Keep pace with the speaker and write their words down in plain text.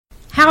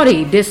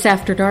Howdy, Dis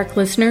After Dark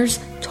listeners.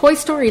 Toy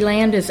Story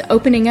Land is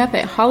opening up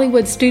at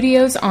Hollywood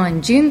Studios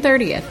on June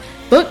 30th.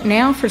 Book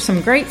now for some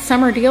great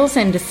summer deals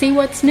and to see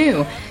what's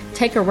new.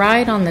 Take a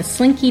ride on the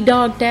Slinky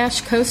Dog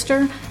Dash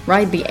coaster,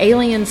 ride the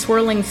alien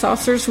swirling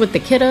saucers with the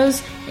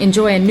kiddos,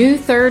 enjoy a new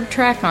third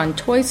track on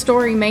Toy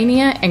Story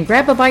Mania, and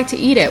grab a bite to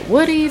eat at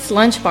Woody's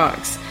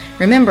Lunchbox.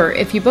 Remember,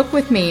 if you book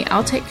with me,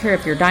 I'll take care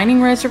of your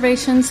dining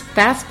reservations,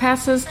 fast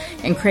passes,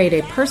 and create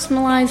a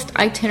personalized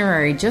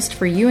itinerary just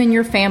for you and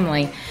your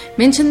family.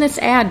 Mention this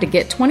ad to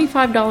get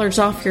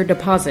 $25 off your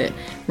deposit.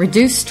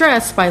 Reduce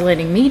stress by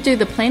letting me do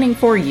the planning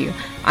for you.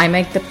 I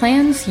make the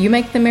plans, you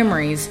make the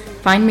memories.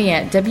 Find me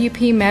at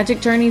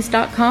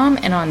WPMagicJourneys.com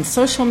and on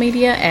social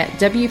media at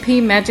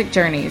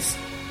WPMagicJourneys.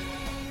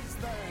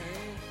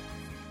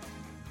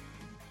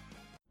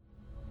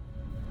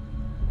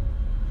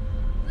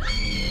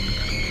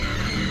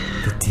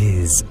 The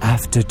Dis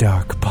After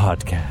Dark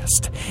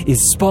podcast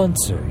is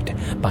sponsored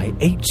by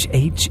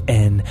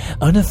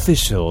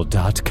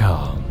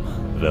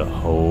HHNUnofficial.com, the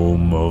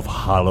home of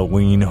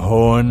Halloween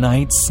Horror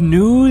Nights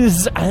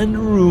news and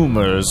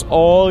rumors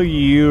all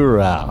year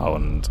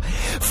round.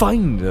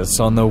 Find us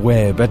on the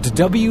web at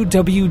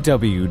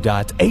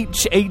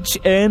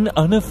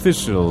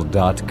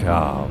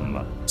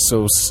www.hhnunofficial.com.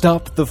 So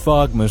stop the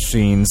fog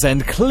machines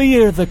and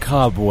clear the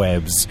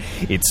cobwebs.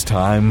 It's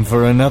time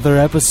for another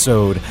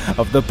episode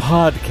of the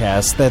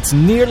podcast that's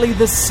nearly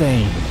the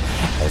same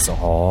as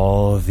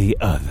all the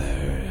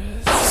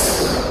others.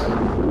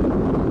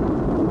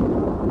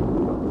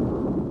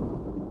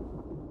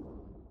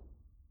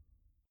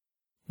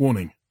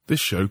 Warning. This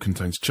show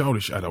contains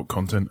childish adult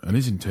content and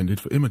is intended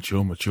for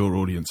immature, mature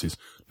audiences.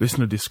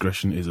 Listener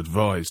discretion is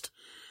advised.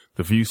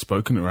 The views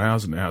spoken are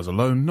ours and ours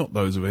alone, not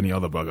those of any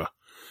other bugger.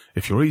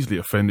 If you're easily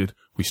offended,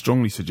 we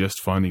strongly suggest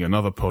finding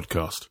another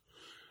podcast.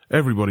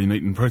 Everybody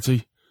neat and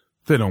pretty,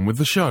 then on with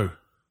the show.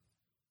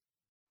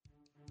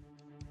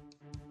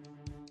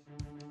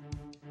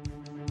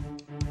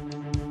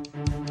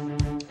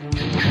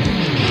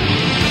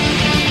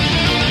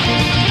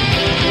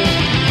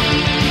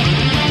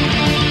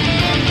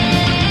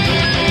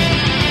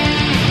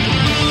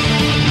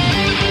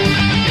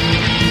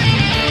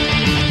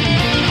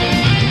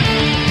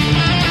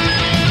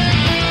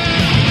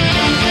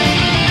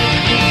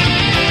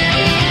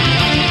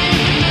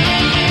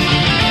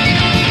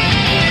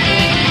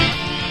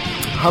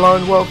 Hello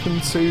and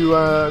welcome to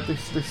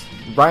this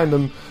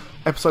random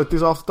episode of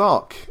Dis After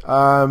Dark.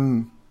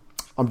 I'm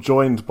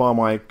joined by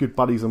my good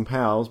buddies and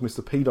pals,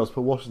 Mr. P-Dubs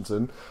Per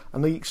Washington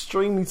and the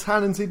extremely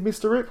talented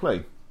Mr.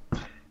 Ripley.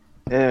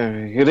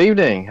 Good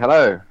evening,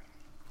 hello.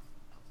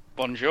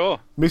 Bonjour.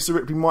 Mr.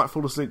 Ripley might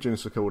fall asleep during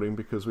this recording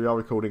because we are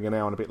recording an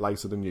hour and a bit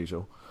later than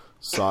usual.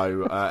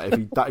 So if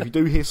you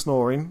do hear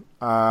snoring,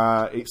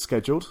 it's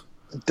scheduled.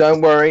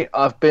 Don't worry,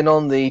 I've been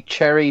on the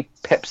Cherry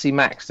Pepsi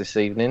Max this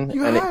evening,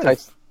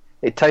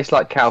 it tastes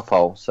like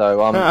cowpole,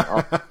 so I'm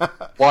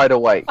wide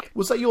awake.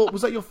 Was that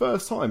your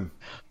first time?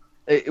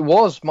 It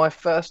was my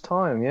first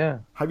time, yeah.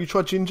 Have you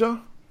tried ginger?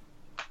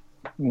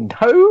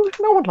 No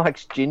one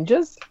likes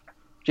gingers.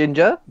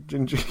 Ginger.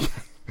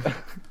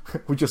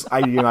 We just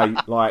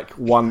alienate like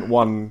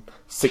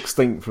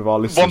 1/16 of our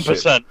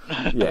listenership.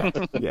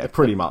 1%. Yeah,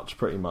 pretty much.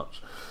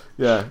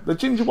 Yeah, the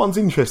ginger one's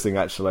interesting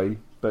actually,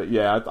 but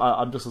yeah,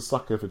 I'm just a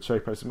sucker for cherry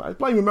Pepsi. I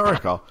blame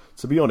America,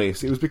 to be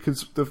honest. It was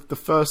because the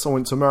first time I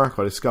went to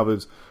America, I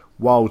discovered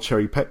wild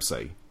cherry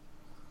Pepsi,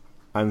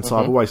 and so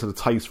I've always had a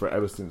taste for it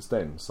ever since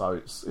then. So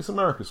it's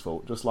America's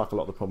fault, just like a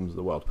lot of the problems of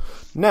the world.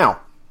 Now,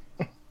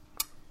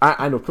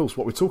 and of course,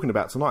 what we're talking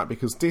about tonight,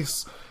 because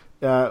this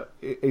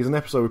is an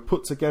episode we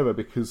put together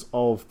because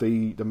of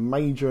the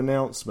major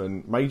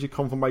announcement, major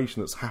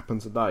confirmation that's happened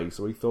today.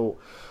 So we thought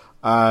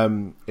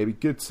it'd be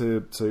good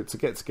to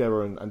get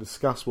together and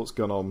discuss what's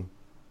going on,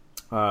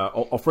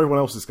 or for everyone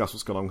else to discuss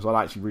what's going on, because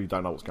I actually really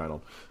don't know what's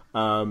going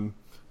on.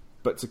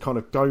 But to kind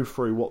of go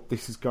through what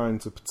this is going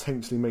to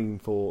potentially mean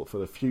for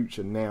the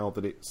future now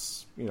that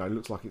it's,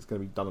 looks like it's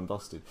going to be done and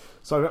dusted.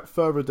 So without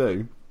further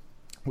ado,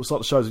 we'll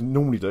start the show as we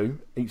normally do,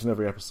 each and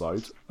every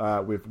episode,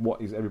 with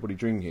what is everybody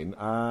drinking.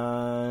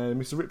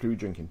 Mr. Ripley, are you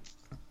drinking?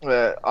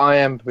 I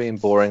am being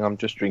boring, I'm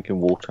just drinking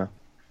water.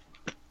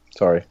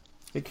 Sorry.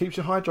 It keeps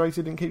you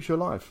hydrated and keeps you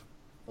alive.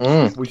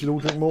 We should all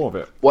drink more of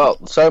it.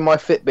 Well, so my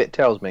Fitbit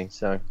tells me,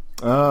 so...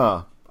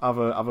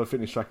 Other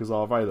fitness trackers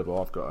are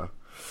available. I've got a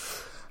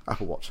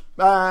Apple Watch.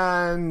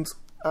 And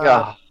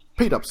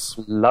P-Dubs.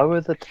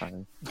 Lower the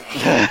tone.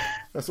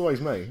 That's always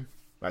me.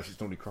 Actually, it's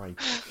normally Craig.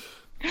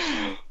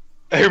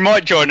 Who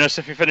might join us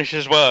if he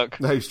finishes work.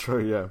 That's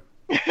true,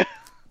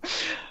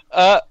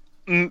 yeah.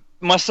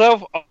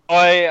 Myself,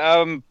 I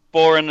am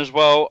boring as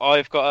well.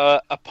 I've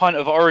got a pint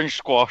of orange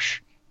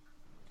squash.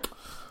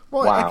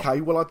 Right, wow.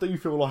 Okay, well I do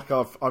feel like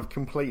I've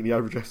completely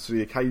overdressed for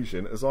the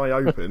occasion as I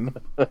open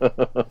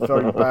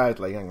very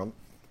badly. Hang on.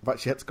 I've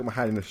actually had to get my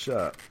hand in the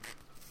shirt.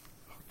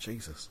 Oh,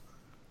 Jesus.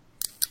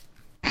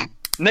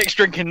 Nick's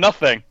drinking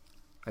nothing.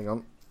 Hang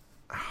on.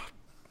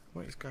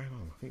 What is going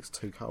on? I think it's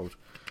too cold.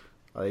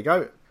 There you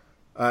go.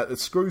 The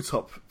screw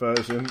top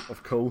version,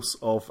 of course,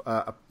 of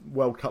a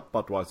World Cup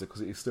Budweiser,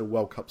 because it is still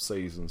World Cup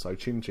season. So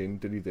chin chin,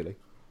 dilly dilly.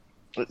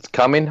 It's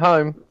coming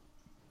home.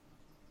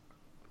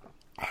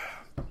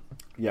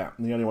 Yeah,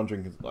 and the only one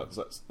drinking. Well,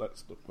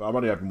 I'm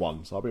only having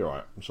one, so I'll be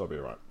alright. I'm sure I'll be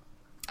alright.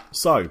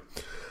 So,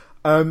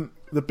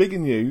 the bigger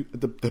news.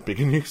 The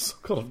bigger news.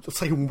 God, I'm just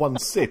taking one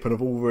sip and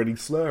I'm already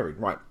slurring.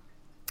 Right,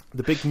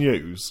 the big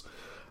news.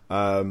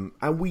 And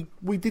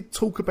we did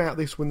talk about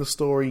this when the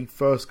story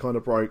first kind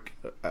of broke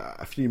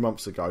a few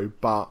months ago,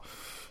 but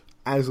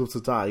as of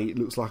today, it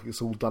looks like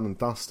it's all done and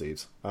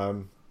dusted.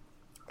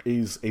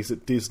 Is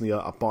that Disney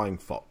are buying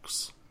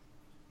Fox?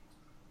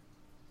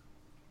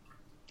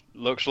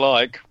 Looks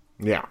like.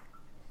 Yeah.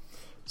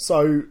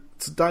 So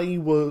today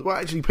was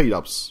actually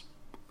P-Dubs.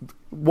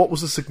 What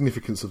was the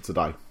significance of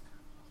today?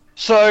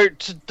 So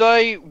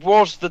today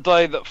was the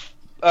day that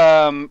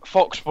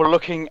Fox were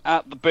looking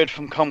at the bid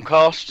from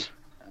Comcast.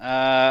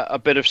 A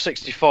bid of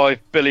 $65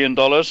 billion.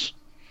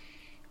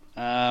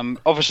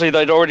 Obviously,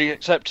 they'd already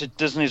accepted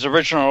Disney's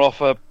original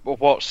offer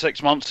of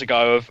 6 months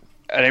ago,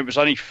 and it was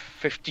only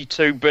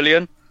 $52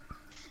 billion.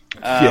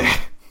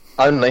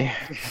 Only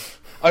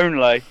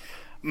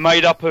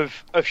made up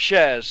of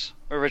shares.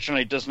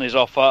 Originally, Disney's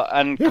offer,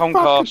 and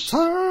Comcast.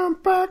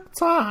 Back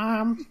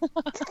time.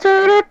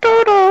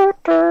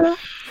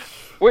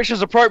 Which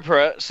is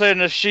appropriate,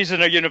 seeing as she's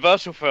in a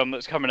Universal film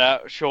that's coming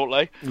out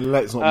shortly.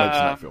 Let's not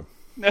mention that film.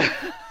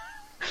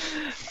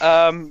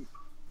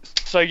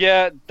 So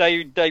yeah,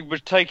 they were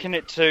taking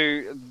it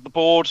to the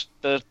board,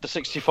 the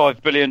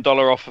 $65 billion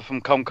offer from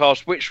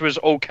Comcast, which was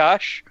all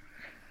cash.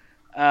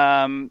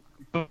 But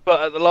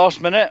at the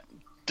last minute,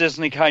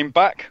 Disney came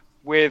back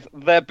with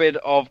their bid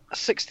of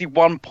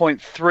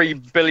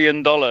 $61.3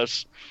 billion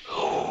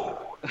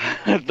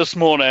this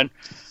morning,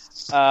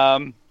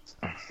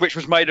 which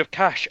was made of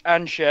cash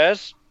and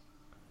shares.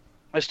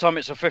 This time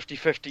it's a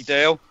 50-50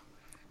 deal.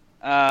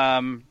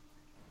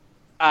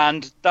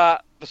 And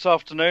that this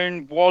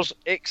afternoon was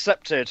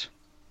accepted,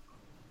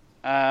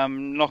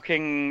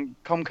 knocking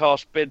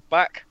Comcast bid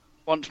back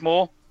once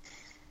more,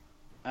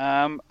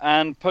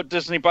 and put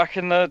Disney back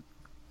in the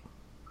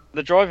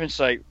driving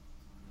seat.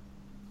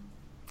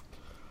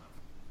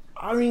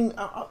 I mean,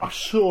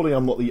 surely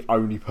I'm not the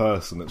only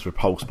person that's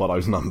repulsed by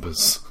those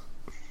numbers.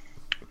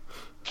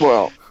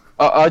 Well,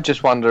 I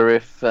just wonder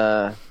if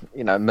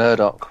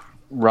Murdoch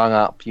rung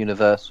up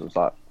Universal, was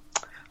like,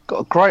 got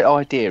a great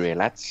idea here,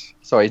 lads.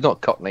 Sorry, he's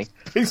not Cockney.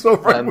 He's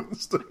not Ray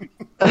Winston.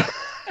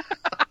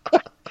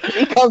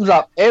 He comes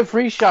up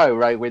every show,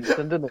 Ray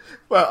Winston, doesn't he?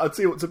 Well, I'll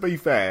tell you what, to be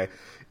fair,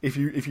 if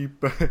you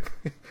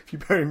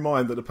bear in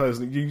mind that the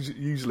person that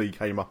usually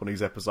came up on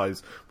these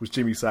episodes was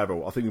Jimmy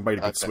Savile, I think he made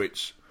a good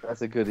switch.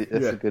 That's a good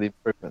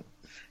improvement.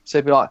 So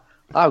he'd be like,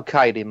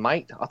 okay then,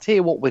 mate, I'll tell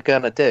you what we're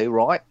going to do,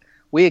 right?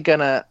 We're going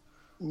to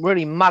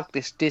really mug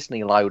this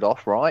Disney load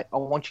off, right? I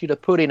want you to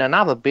put in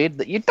another bid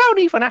that you don't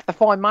even have to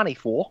find money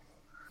for.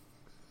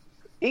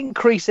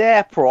 Increase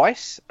our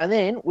price, and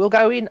then we'll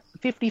go in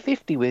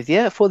 50-50 with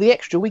you for the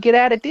extra we get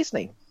out of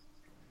Disney.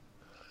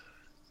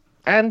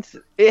 And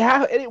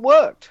it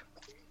worked.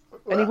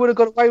 And he would have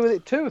got away with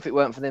it too if it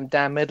weren't for them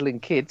damn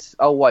meddling kids.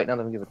 Oh, wait, none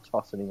of them give a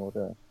toss anymore,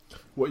 do they?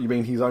 What, you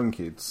mean his own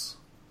kids?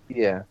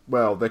 Yeah.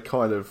 Well, they're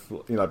kind of,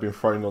 been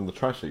thrown on the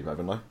trash heap,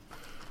 haven't they?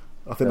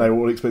 I think they were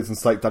all expecting to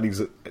take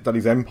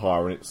Daddy's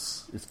empire, and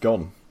it's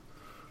gone.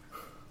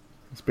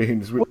 It's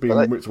being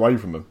ripped away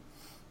from them.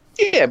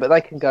 Yeah, but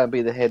they can go and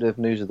be the head of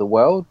News of the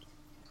World,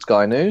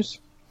 Sky News.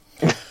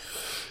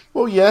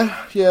 Well,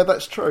 yeah,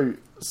 that's true.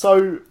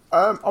 So,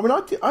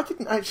 I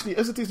didn't actually,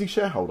 as a Disney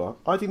shareholder,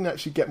 I didn't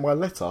actually get my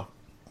letter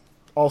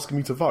asking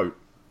me to vote.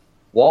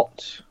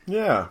 What?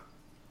 Yeah.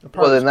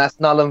 Apparently. Well, then that's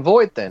null and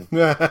void, then.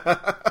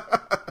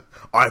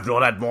 I've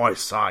not had my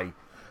say.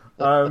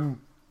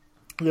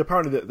 Yeah,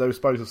 apparently they were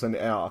supposed to send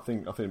it out. I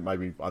think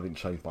maybe I didn't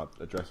change my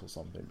address or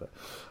something. But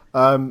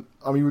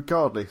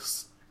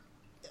regardless,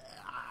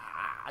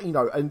 and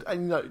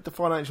the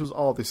financials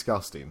are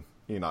disgusting.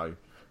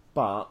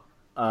 But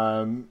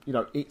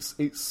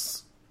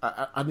it's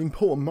an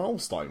important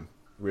milestone.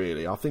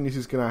 Really, I think this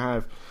is going to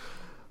have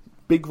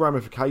big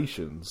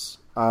ramifications.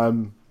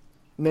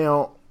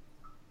 Now,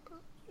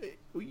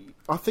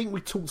 I think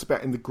we talked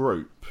about in the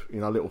group,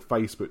 in our little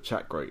Facebook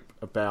chat group,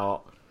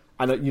 about.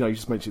 And, you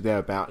just mentioned there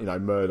about,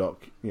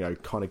 Murdoch,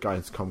 kind of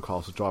going to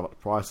Comcast to drive up the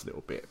price a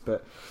little bit.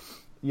 But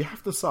you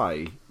have to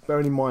say,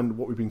 bearing in mind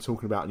what we've been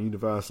talking about in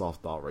Universal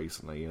After Dark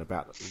recently, and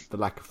about the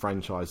lack of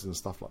franchises and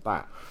stuff like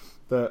that,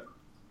 that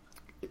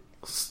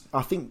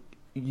I think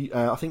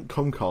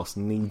Comcast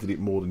needed it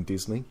more than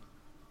Disney.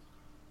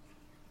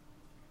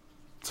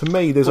 To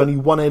me, there's only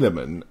one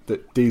element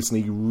that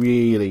Disney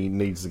really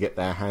needs to get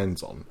their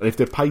hands on. And if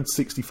they've paid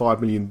 $65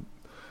 billion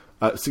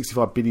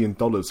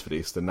for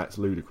this, then that's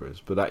ludicrous.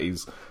 But that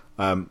is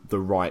the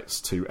rights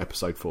to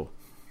Episode 4.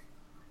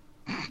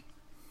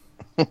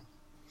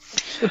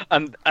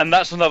 and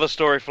that's another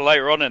story for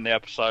later on in the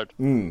episode.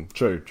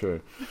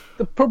 True.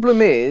 The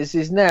problem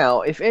is now,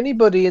 if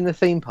anybody in the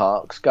theme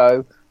parks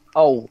go,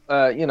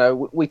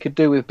 we could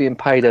do with being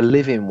paid a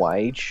living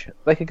wage,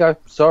 they could go,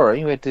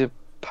 sorry, we had to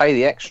pay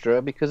the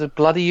extra because of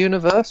bloody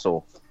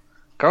Universal.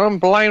 Go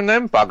and blame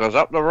them buggers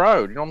up the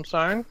road, you know what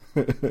I'm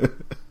saying?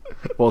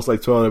 Whilst they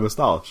twirl their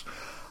moustache.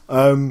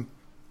 But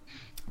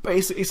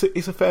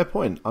it's a fair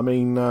point. I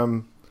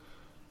mean,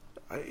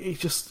 it's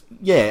just,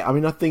 yeah, I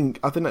mean, I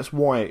think that's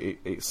why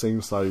it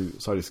seems so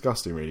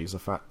disgusting, really, is the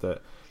fact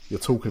that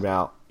you're talking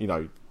about,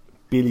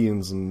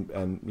 billions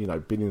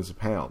and billions of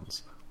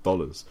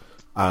dollars,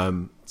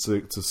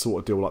 to sort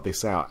of deal like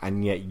this out,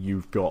 and yet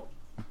you've got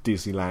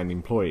Disneyland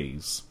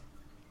employees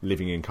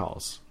living in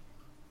cars.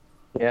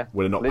 Yeah,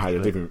 where they're not paid a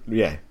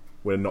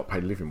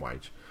living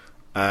wage.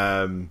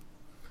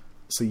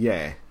 So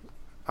yeah,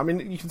 I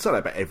mean, you can say that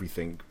about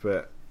everything,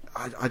 but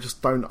I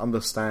just don't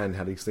understand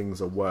how these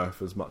things are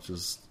worth as much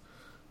as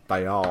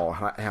they are.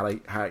 How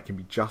it can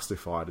be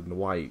justified in the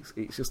way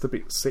it's just a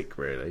bit sick,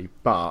 really.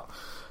 But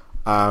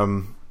I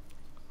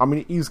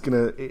mean, it's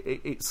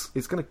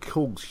gonna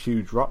cause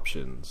huge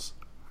ruptions.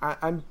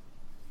 And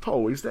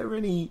Paul, is there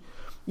any,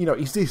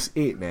 is this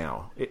it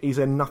now? Is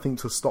there nothing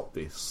to stop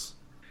this?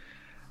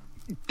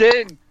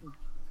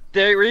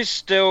 There is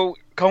still,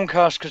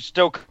 Comcast could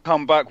still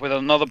come back with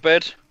another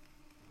bid.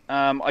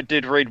 I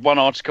did read one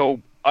article.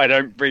 I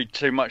don't read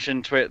too much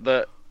into it,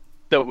 that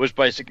was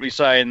basically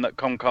saying that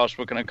Comcast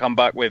were going to come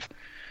back with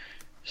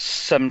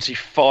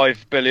 $75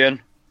 billion.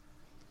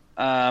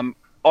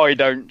 I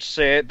don't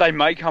see it. They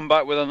may come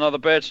back with another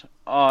bid.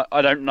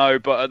 I don't know,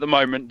 but at the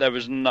moment there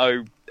was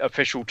no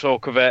official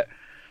talk of it.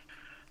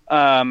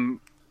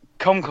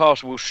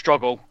 Comcast will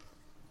struggle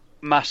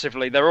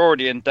massively. They're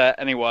already in debt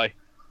anyway.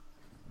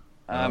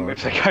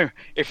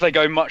 If they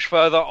go much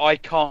further, I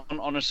can't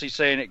honestly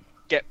see it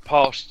get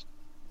past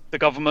the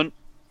government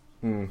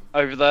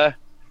over there,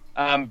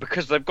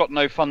 because they've got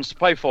no funds to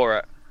pay for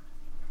it.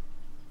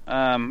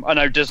 I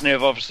know Disney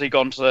have obviously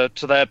gone to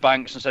their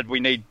banks and said we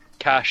need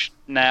cash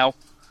now.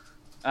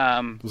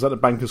 Was that the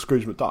bank of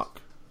Scrooge McDuck?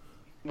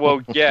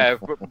 Well, yeah,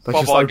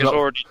 Bob Iger's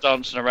already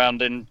dancing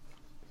around in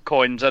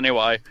coins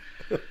anyway.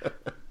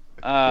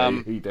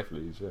 Yeah, he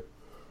definitely is, yeah.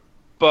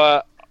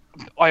 But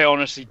I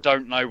honestly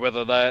don't know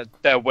whether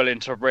they're willing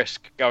to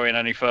risk going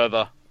any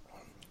further.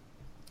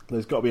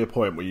 There's got to be a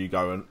point where you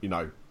go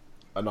and,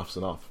 enough's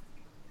enough.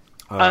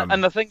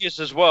 And the thing is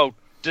as well,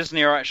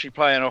 Disney are actually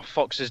paying off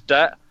Fox's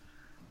debt.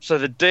 So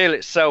the deal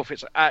itself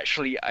is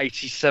actually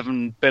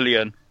 $87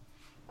 billion.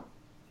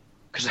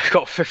 Because they've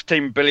got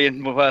 $15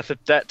 billion worth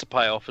of debt to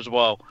pay off as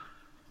well.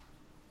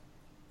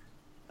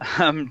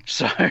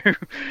 So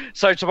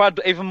to add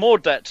even more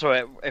debt to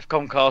it if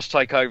Comcast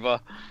take over.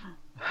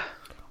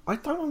 I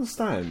don't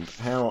understand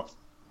how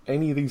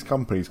any of these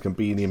companies can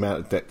be in the amount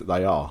of debt that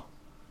they are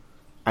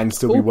and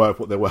still be worth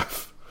what they're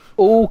worth.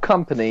 All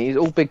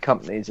big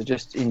companies are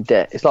just in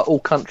debt. It's like all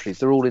countries,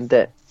 they're all in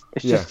debt.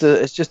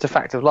 It's just a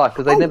fact of life,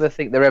 because they never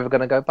think they're ever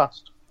going to go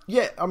bust.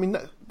 Yeah, I mean,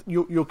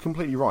 you're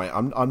completely right.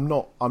 I'm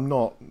not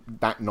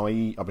that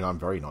naive. I mean, I'm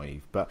very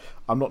naive, but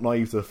I'm not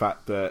naive to the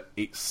fact that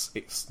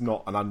it's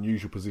not an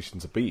unusual position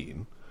to be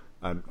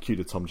in. Cue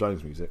the Tom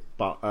Jones music,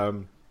 but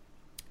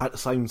at the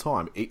same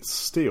time, it's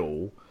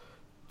still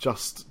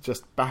just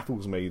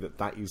baffles me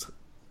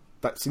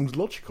that seems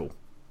logical.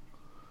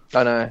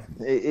 I know,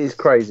 it is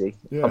crazy.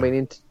 Yeah. I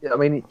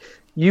mean,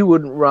 you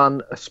wouldn't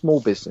run a small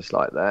business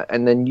like that,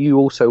 and then you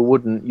also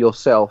wouldn't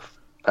yourself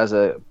as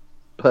a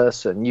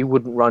person. You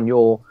wouldn't run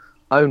your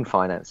own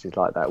finances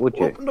like that, would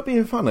you? Well, not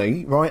being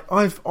funny, right?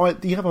 A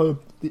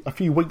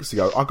few weeks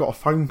ago, I got a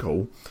phone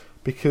call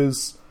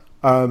because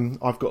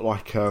I've got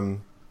like a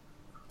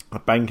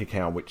bank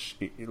account which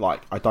I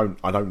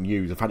don't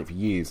use. I've had it for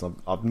years.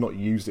 I've not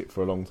used it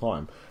for a long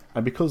time,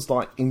 and because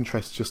like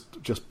interest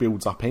just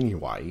builds up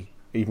anyway,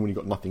 even when you've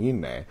got nothing in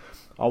there.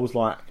 I was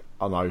like,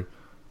 I don't know,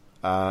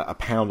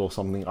 £1 or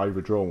something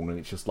overdrawn, and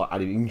it's just like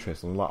added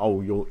interest. And I'm like, oh,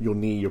 you're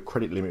near your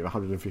credit limit of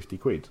 150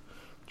 quid.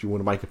 Do you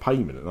want to make a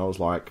payment? And I was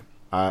like,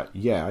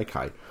 yeah,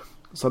 okay.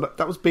 So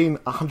that was being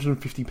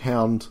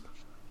 £150.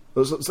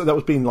 So that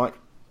was being like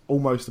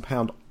almost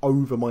 £1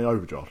 over my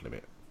overdraft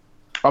limit.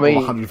 I mean,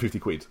 150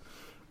 quid.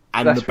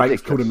 And the bank's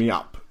ridiculous. Calling me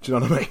up. Do you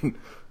know what I mean?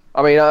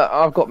 I mean,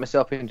 I've got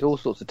myself into all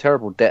sorts of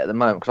terrible debt at the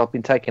moment because I've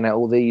been taking out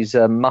all these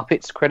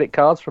Muppets credit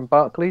cards from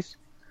Barclays.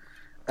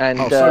 And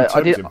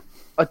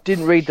I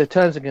didn't read the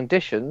terms and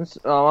conditions.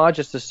 I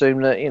just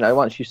assumed that,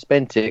 once you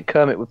spent it,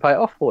 Kermit would pay it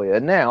off for you.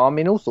 And now I'm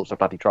in all sorts of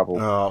bloody trouble.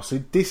 Oh,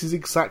 see, this is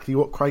exactly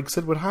what Craig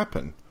said would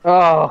happen.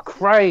 Oh,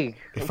 Craig.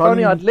 If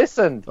only I'd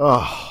listened.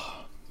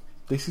 Oh,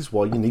 this is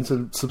why you need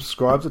to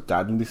subscribe to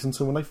Dad and listen to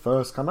them when they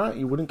first come out.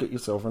 You wouldn't get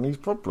yourself in these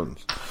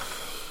problems.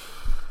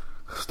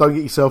 Don't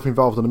get yourself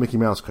involved in the Mickey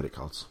Mouse credit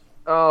cards.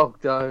 Oh,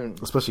 don't.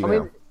 Especially now.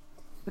 Mean,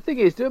 the thing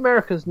is, do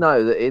Americans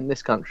know that in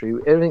this country,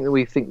 everything that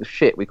we think is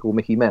shit, we call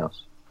Mickey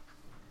Mouse?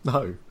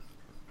 No.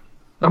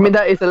 I mean,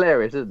 that is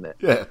hilarious, isn't it?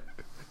 Yeah.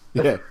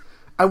 Yeah.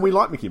 And we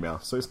like Mickey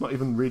Mouse, so it's not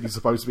even really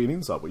supposed to be an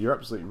insult, but you're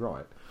absolutely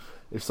right.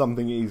 If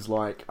something is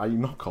like a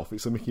knockoff,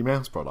 it's a Mickey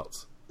Mouse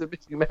product. The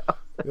Mickey Mouse.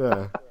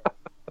 Yeah.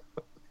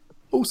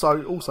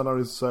 Also known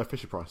as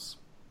Fisher Price.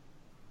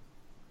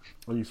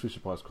 I use Fisher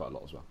Price quite a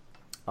lot as well.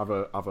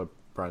 Other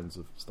brands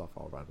of stuff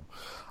are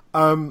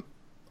random.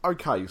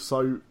 Okay,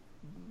 so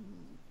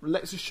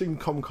let's assume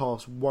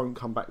Comcast won't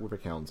come back with a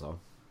counter,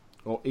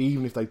 or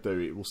even if they do,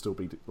 it will still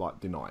be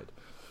denied.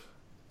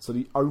 So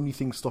the only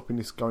thing stopping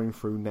this going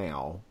through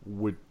now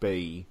would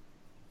be,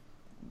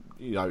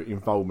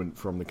 involvement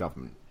from the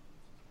government.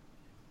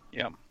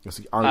 Yeah, that's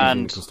the only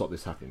thing that can stop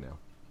this happening now.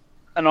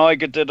 And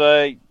Iger did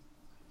a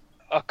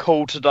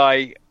call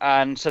today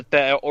and said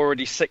they're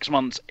already 6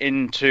 months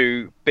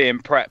into being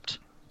prepped.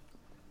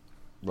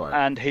 Right.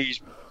 And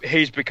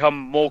he's become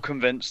more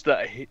convinced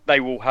that they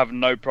will have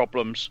no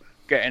problems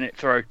getting it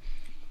through.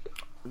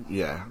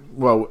 Yeah.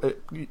 Well,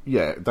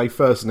 they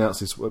first announced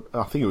this,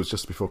 I think it was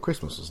just before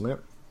Christmas, wasn't it?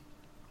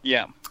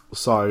 Yeah.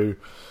 So,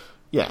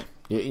 yeah,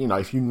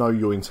 if you know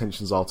your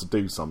intentions are to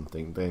do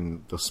something,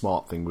 then the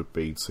smart thing would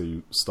be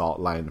to start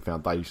laying the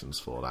foundations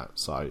for that.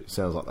 So it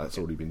sounds like that's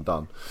already been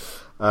done.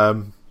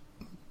 So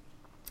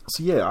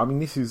yeah, I mean,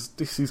 this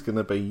is going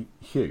to be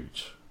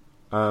huge.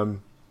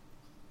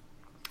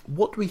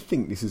 What do we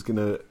think this is going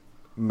to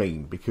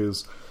mean?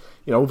 Because,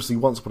 obviously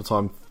once upon a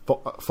time,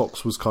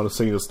 Fox was kind of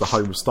seen as the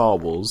home of Star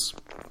Wars,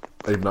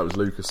 even though it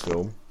was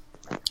Lucasfilm,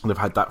 and they've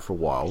had that for a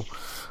while.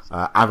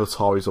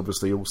 Avatar is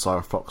obviously also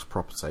a Fox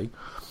property.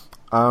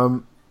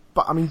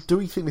 But, I mean, do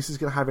we think this is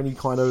going to have any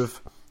kind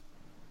of,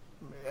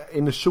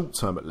 in the short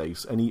term at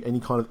least, any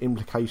kind of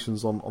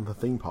implications on the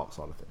theme park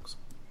side of things?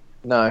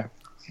 No.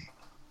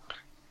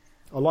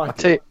 I'll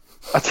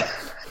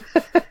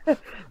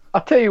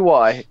tell you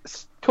why.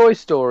 Toy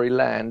Story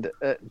Land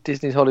at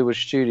Disney's Hollywood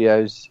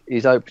Studios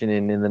is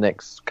opening in the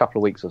next couple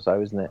of weeks or so,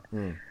 isn't it?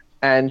 Mm.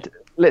 And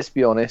let's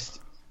be honest,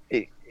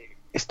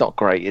 it's not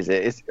great, is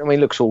it? It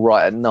looks all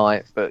right at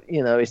night, but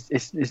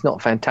it's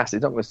not fantastic.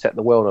 It's not going to set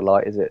the world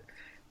alight, is it?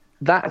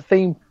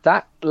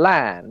 That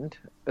land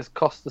has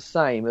cost the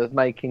same as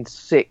making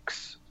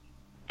 6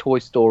 Toy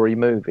Story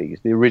movies,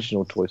 the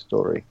original Toy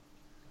Story.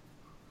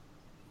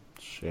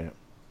 Shit.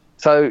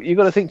 So you've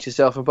got to think to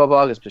yourself, in Bob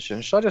Iger's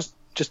position, should I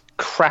just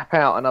crap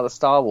out another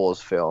Star Wars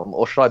film,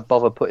 or should I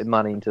bother putting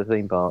money into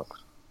theme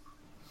parks?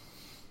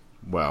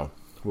 Well,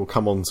 we'll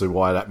come on to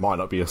why that might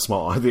not be a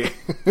smart idea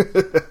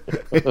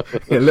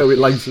a little bit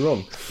later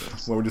on,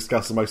 when we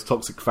discuss the most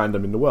toxic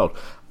fandom in the world.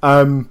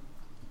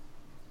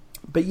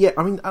 But yeah,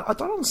 I mean, I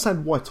don't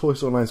understand why Toy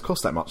Story Lands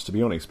cost that much, to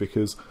be honest,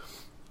 because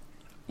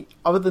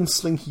other than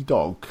Slinky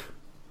Dog,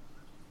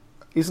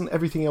 isn't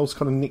everything else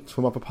kind of nicked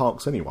from other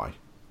parks anyway?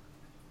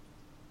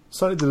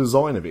 Certainly the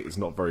design of it is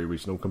not very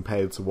original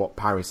compared to what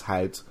Paris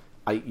had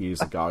 8 years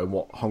ago and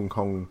what Hong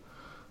Kong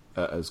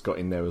has got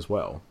in there as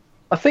well.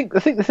 I think the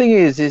thing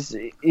is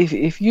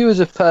if you as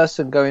a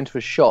person go into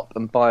a shop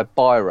and buy a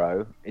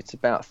biro, it's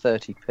about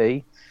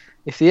 30p.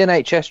 If the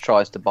NHS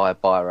tries to buy a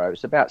biro,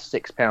 it's about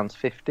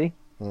 £6.50.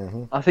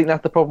 Mm-hmm. I think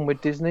that's the problem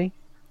with Disney.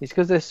 It's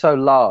because they're so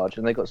large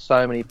and they've got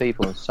so many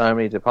people and so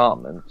many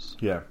departments.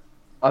 Yeah.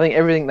 I think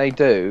everything they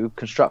do,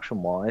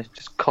 construction-wise,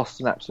 just costs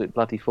an absolute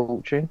bloody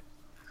fortune.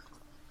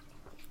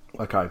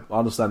 Okay, I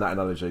understand that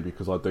analogy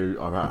because I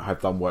have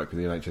done work with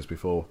the NHS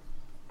before,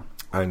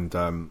 and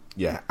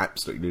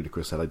absolutely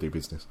ludicrous how they do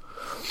business.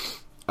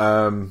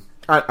 And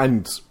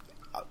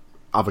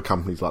other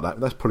companies like that.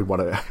 That's probably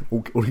why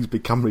all these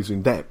big companies are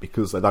in debt,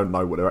 because they don't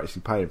know what they're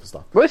actually paying for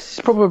stuff. Well, this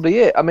is probably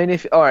it. I mean,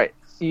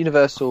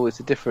 Universal is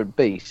a different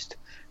beast.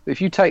 But if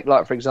you take,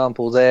 for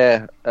example,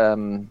 their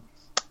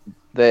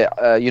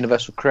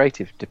Universal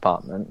Creative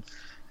Department,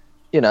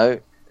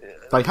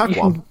 they have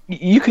one.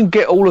 You can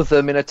get all of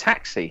them in a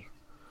taxi.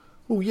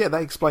 Well, yeah,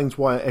 that explains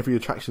why every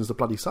attraction is the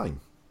bloody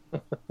same.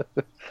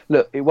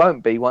 Look, it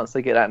won't be once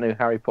they get that new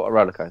Harry Potter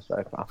roller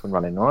coaster up and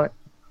running, right?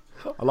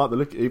 I like the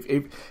look.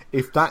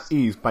 If that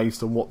is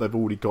based on what they've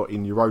already got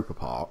in Europa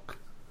Park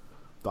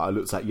that I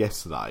looked at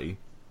yesterday,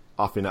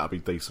 I think that'll be a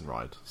decent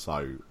ride.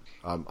 So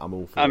I'm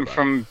all for it.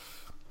 And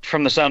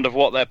from the sound of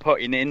what they're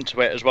putting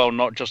into it as well,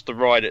 not just the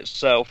ride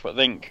itself, I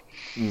think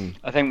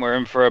we're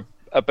in for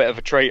a bit of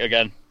a treat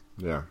again.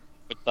 Yeah.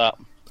 With that.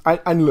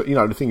 And look,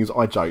 the thing is,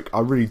 I joke, I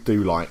really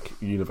do like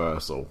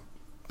Universal,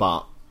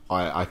 but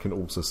I can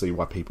also see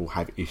why people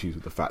have issues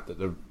with the fact that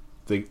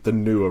the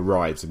newer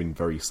rides have been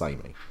very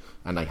samey,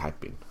 and they have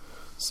been.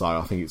 So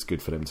I think it's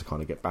good for them to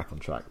kind of get back on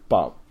track.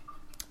 But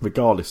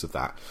regardless of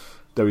that,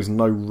 there is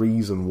no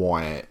reason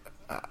why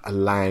a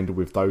land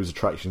with those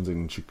attractions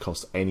in should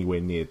cost anywhere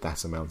near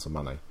that amount of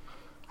money.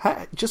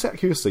 Just out of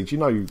curiosity, do you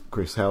know,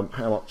 Chris, how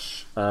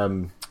much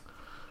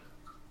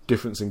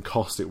difference in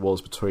cost it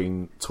was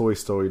between Toy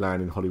Story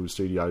Land in Hollywood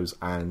Studios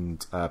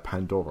and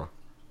Pandora?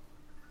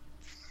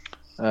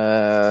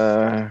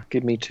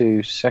 Give me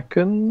 2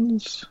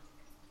 seconds.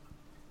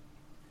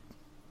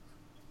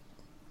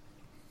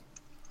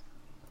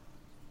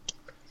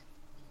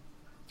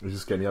 We're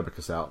just getting the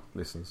abacus out,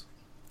 listeners.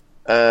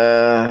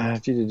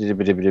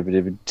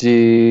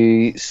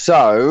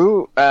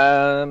 So,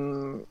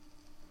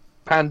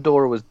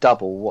 Pandora was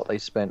double what they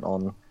spent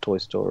on Toy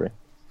Story.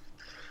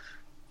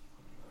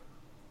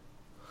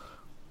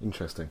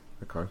 Interesting.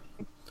 Okay.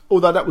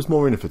 Although that was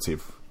more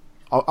innovative,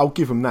 I'll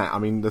give them that. I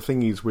mean, the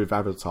thing is with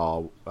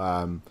Avatar,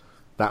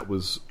 that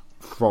was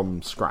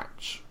from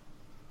scratch,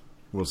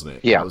 wasn't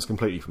it? Yeah. That was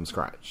completely from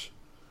scratch.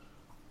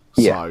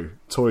 Yeah. So,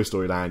 Toy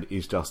Story Land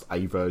is just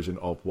a version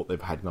of what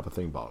they've had in other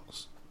theme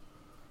parks.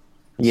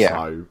 Yeah.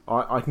 So,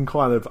 I can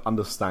kind of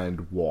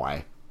understand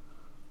why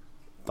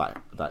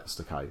that's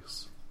the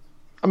case.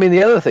 I mean,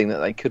 the other thing that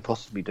they could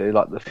possibly do,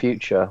 like the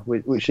future,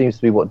 which seems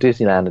to be what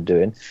Disneyland are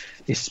doing,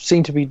 is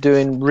seem to be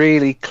doing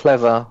really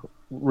clever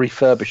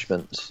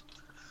refurbishments.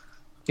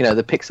 You know,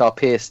 the Pixar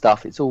Pier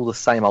stuff, it's all the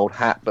same old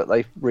hat, but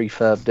they've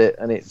refurbed it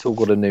and it's all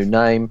got a new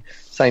name.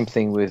 Same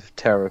thing with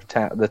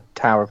the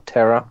Tower of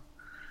Terror.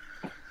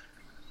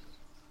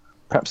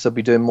 Perhaps they'll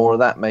be doing more of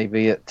that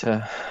maybe at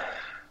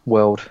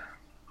World.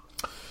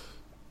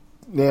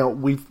 Now,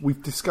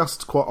 we've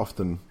discussed quite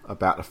often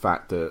about the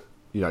fact that,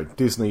 you know,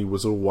 Disney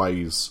was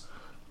always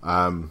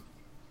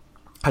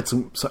had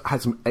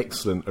some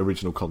excellent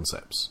original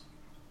concepts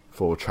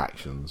for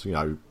attractions. You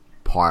know,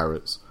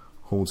 Pirates,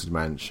 Haunted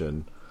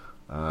Mansion,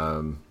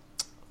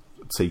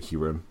 Tiki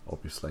Room,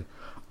 obviously.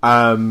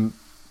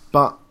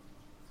 But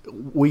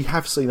we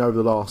have seen over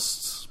the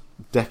last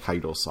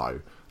decade or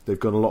so, they've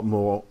gone a lot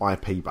more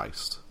IP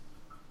based.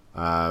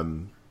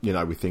 You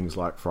know, with things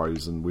like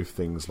Frozen, with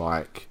things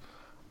like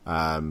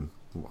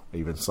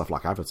even stuff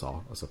like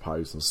Avatar, I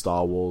suppose, and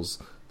Star Wars,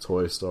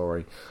 Toy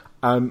Story.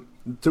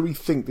 Do we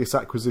think this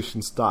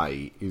acquisition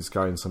today is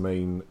going to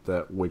mean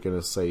that we're going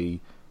to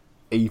see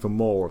even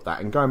more of that?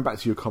 And going back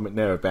to your comment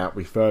there about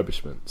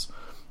refurbishments,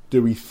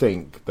 do we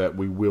think that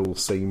we will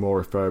see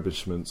more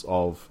refurbishments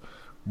of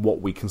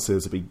what we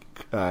consider to be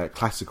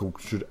classical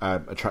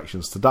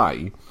attractions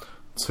today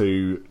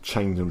to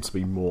change them to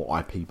be more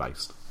IP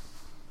based?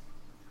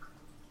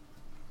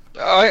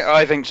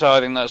 I think so.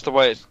 I think that's the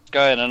way it's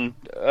going, and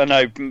I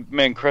know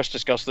me and Chris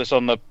discussed this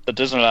on the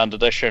Disneyland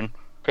edition,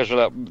 because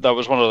that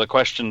was one of the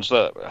questions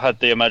that had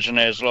the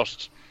Imagineers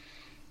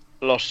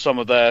lost some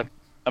of their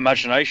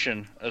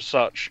imagination as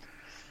such,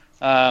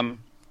 and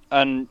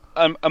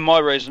my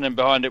reasoning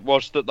behind it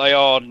was that they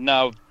are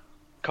now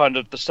kind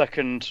of the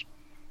second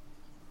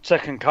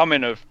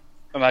coming of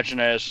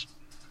Imagineers.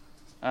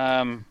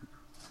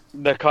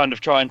 They're kind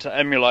of trying to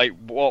emulate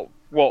what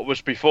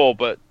was before,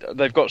 but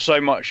they've got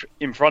so much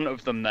in front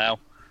of them now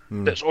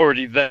that's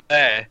already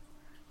there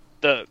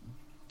that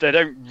they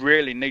don't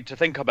really need to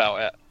think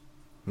about it.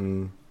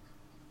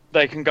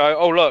 They can go,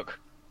 oh look,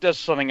 there's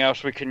something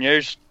else we can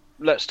use,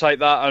 let's take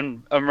that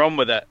and run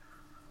with it.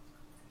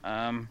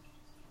 And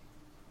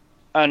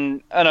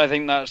I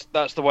think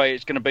that's the way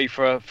it's going to be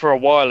for a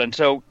while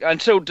until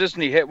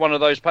Disney hit one of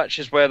those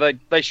patches where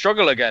they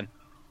struggle again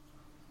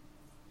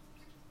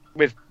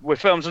with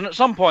films, and at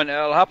some point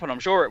it'll happen. I'm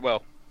sure it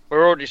will.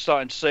 We're already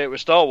starting to see it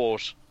with Star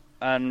Wars,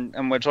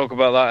 and we'll talk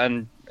about that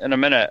in a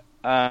minute.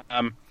 I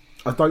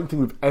don't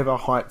think we've ever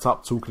hyped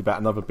up talking about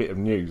another bit of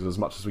news as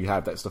much as we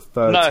have. That's the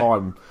third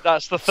time.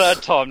 That's the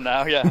third time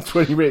now, yeah.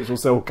 20 minutes or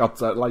so will come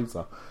to that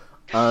later.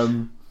 I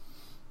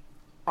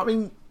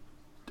mean,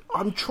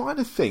 I'm trying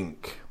to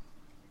think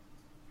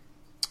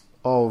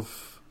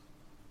of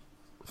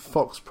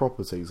Fox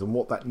properties and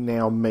what that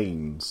now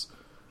means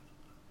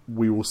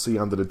we will see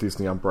under the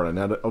Disney umbrella.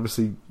 Now,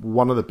 obviously,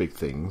 one of the big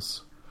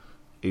things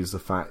is the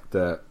fact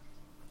that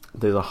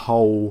there's a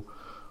whole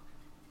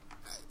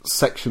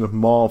section of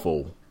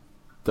Marvel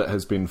that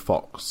has been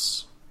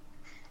Fox.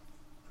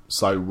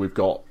 So we've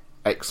got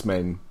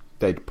X-Men,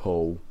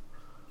 Deadpool,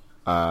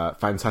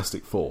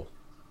 Fantastic Four.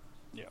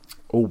 Yeah.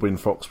 All been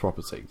Fox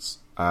properties.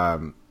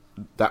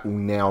 That will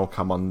now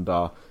come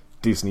under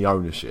Disney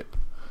ownership.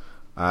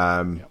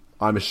 I'm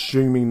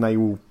assuming they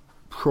will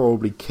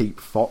probably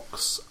keep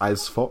Fox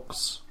as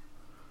Fox.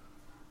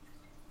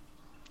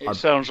 It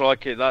sounds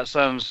like it. That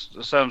sounds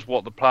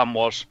what the plan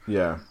was.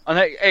 Yeah, and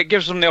it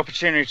gives them the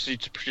opportunity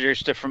to produce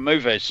different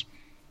movies.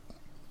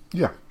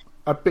 Yeah,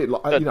 a bit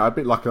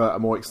like a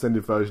more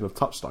extended version of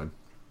Touchstone.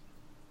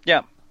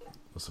 Yeah,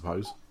 I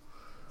suppose.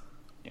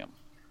 Yeah.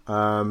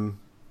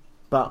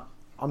 But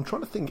I'm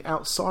trying to think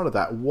outside of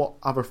that, what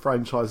other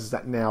franchises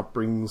that now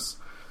brings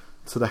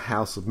to the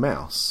House of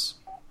Mouse.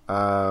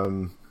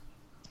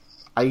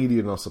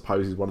 Alien, I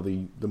suppose, is one of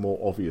the more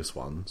obvious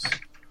ones.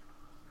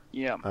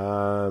 Yeah.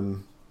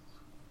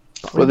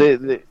 Well,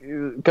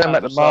 going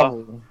back to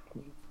Marvel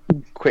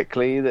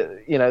quickly,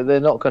 they're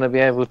not going to be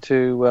able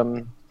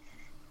to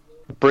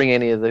bring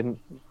any of the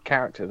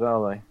characters,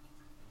 are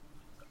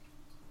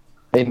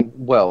they? In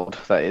World,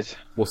 that is.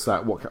 What's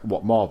that?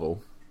 What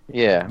Marvel?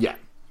 Yeah.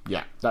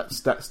 Yeah.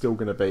 That's still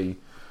going to be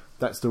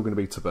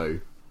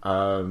taboo.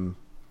 I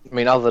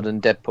mean, other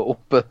than Deadpool,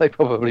 but they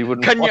probably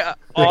wouldn't. I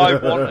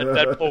want a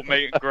Deadpool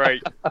meet and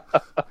greet.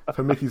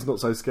 For Mickey's not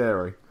so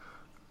scary.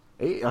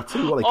 I'll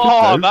tell you what they could do.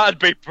 Oh, that'd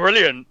be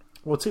brilliant.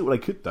 Well, I'll tell you what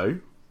they could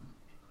do.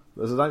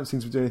 As I don't seem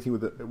to do anything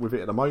with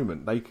it at the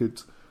moment. They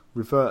could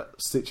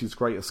revert Stitch's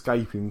Great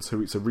Escape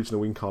into its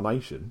original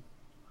incarnation.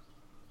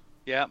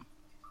 Yeah.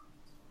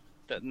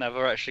 That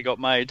never actually got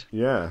made.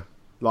 Yeah.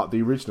 Like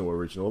the original,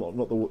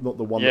 not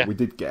the one that we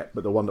did get,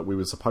 but the one that we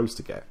were supposed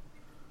to get.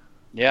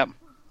 Yeah.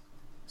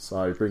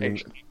 So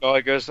bringing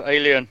Geiger's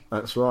Alien.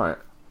 That's right.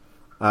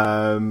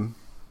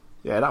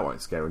 Yeah, that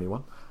won't scare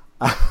anyone.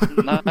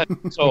 No,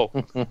 at all.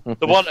 The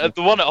one at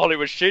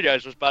Hollywood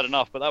Studios was bad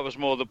enough, but that was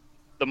more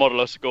the model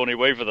of Sigourney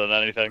Weaver than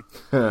anything.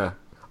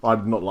 I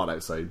did not like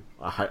that scene.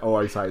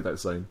 Always hated that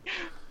scene.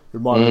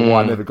 Reminded me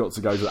why I never got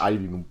to go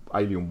to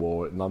Alien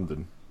War in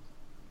London.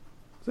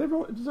 Does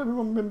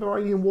everyone remember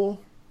Alien War?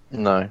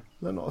 No. Is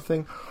that not a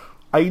thing?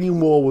 Alien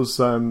War was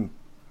in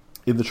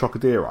the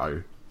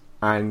Trocadero,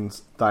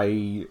 and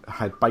they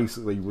had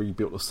basically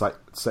rebuilt the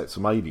sets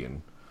from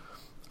Alien,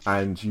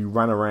 and you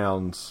ran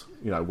around,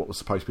 what was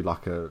supposed to be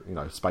like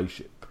a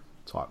spaceship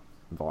type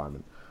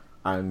environment,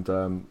 and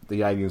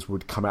the aliens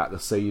would come out of the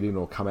ceiling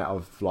or come out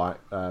of like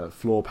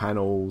floor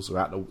panels or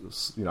out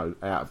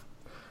of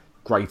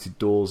grated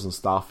doors and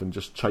stuff, and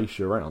just chase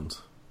you around.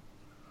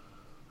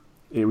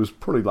 It was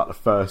probably like the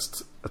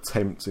first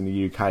attempt in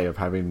the UK of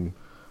having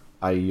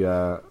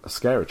a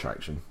scare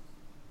attraction,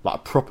 like a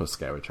proper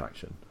scare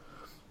attraction,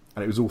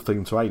 and it was all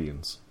themed to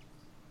aliens.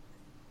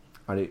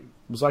 And it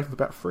was open for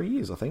about 3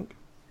 years, I think.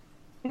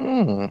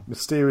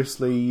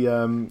 Mysteriously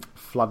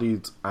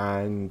flooded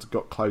and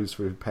got closed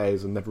for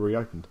repairs and never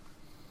reopened.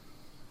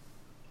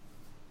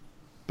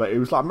 But it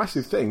was like a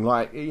massive thing.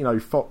 Like,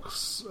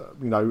 Fox,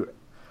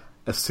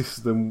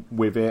 assisted them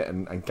with it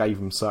and gave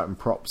them certain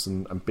props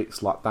and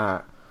bits like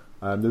that.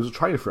 There was a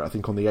trailer for it, I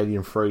think, on the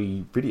Alien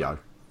 3 video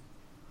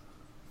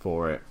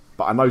for it.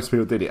 But I know some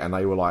people did it and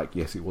they were like,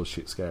 yes, it was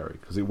shit scary.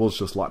 Because it was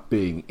just like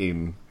being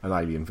in an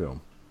Alien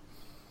film.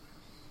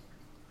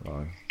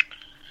 So,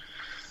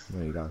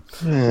 there you go.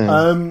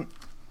 Yeah.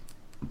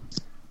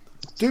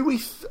 Do we...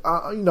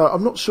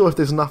 I'm not sure if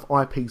there's enough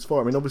IPs for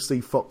it. I mean,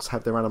 obviously Fox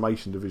have their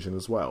animation division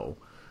as well,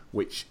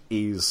 which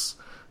is,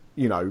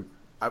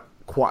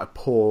 quite a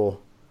poor...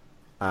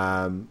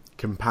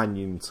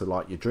 companion to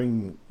like your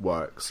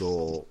DreamWorks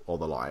or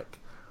the like,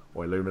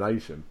 or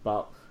Illumination.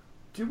 But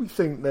do we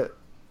think that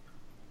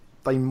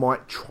they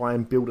might try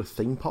and build a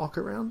theme park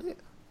around it?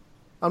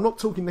 I'm not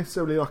talking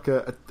necessarily like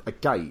a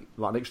gate,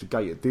 like an extra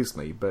gate at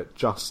Disney, but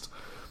just,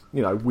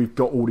 we've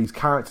got all these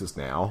characters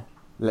now,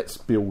 let's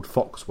build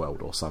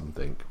Foxworld or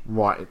something,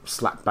 right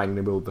slap bang in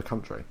the middle of the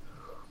country.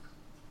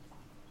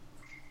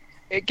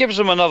 It gives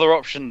them another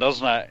option,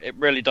 doesn't it? It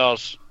really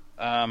does.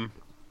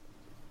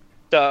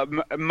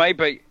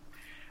 Maybe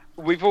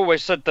we've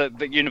always said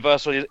that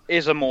Universal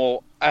is a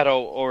more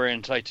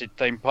adult-orientated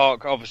theme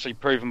park, obviously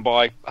proven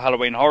by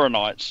Halloween Horror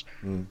Nights.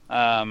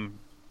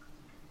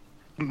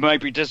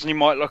 Maybe Disney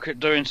might look at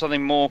doing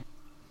something more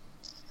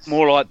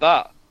like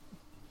that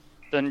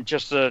than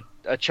just a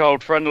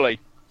child-friendly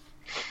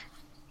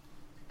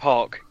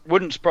park.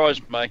 Wouldn't surprise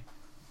me.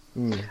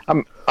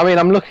 I'm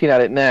looking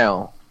at it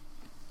now.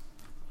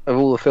 Of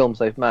all the films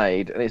they've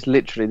made, and it's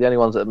literally the only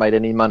ones that have made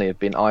any money have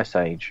been Ice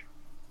Age.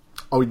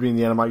 Oh, you mean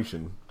the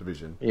animation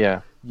division?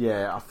 Yeah.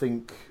 Yeah, I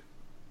think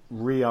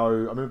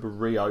Rio... I remember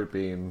Rio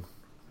being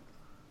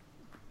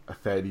a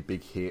fairly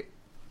big hit.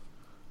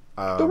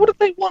 But what do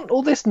they want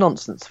all this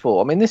nonsense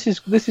for? I mean, this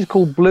is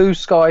called Blue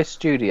Sky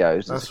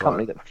Studios. It's a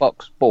company that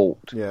Fox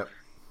bought. Yeah.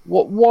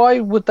 Why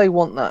would they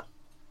want that?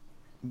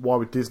 Why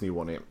would Disney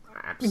want it?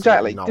 Absolutely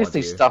Exactly. no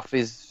Disney idea. stuff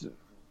is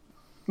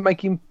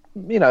making,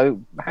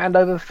 hand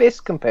over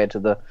fist compared to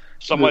the...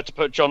 Somewhere to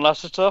put John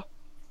Lasseter?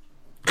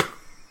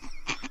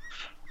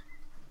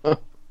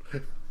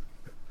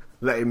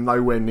 Let him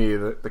nowhere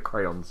near the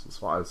crayons, as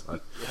far as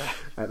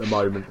at the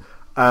moment.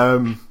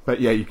 But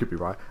yeah, you could be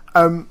right.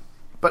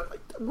 But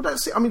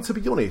that's it. I mean, to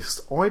be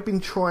honest, I've been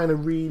trying to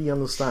really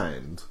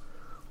understand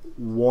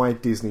why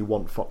Disney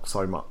want Fox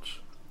so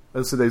much.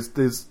 And so there's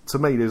to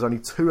me, there's only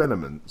two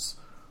elements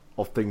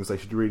of things they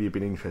should really have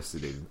been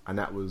interested in, and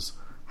that was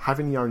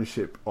having the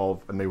ownership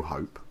of A New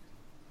Hope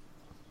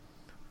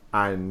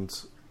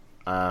and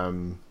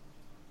the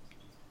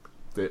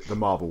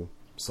Marvel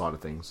side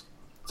of things,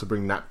 to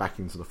bring that back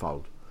into the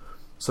fold.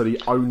 So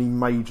the only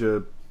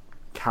major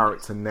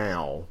character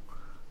now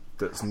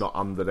that's not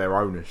under their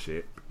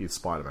ownership is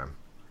Spider-Man.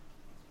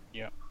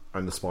 Yeah.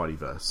 And the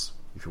Spideyverse,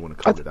 if you want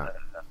to call it that.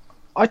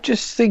 I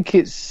just think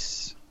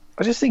it's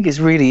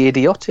really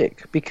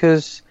idiotic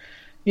because,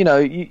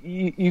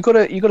 you got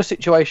a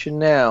situation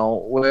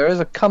now where as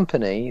a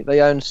company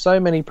they own so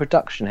many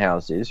production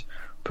houses,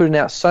 putting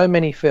out so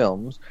many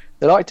films.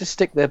 They like to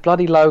stick their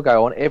bloody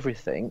logo on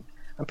everything.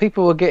 And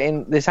people are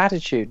getting this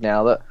attitude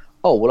now that,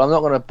 oh, well, I'm not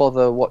going to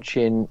bother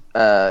watching,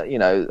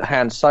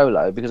 Han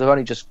Solo because I've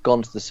only just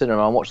gone to the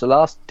cinema and watched the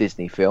last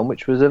Disney film,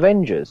 which was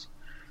Avengers.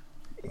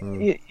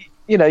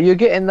 You're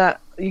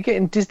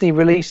getting Disney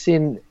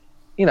releasing,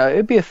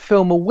 it'd be a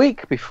film a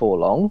week before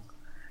long.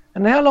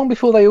 And how long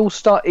before they all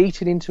start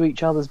eating into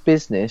each other's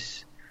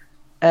business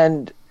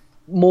and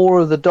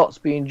more of the dots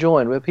being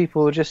joined where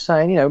people are just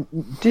saying,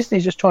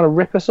 Disney's just trying to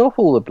rip us off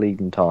all the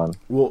bleeding time.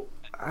 Well,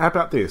 how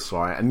about this,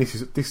 right? And this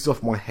is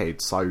off my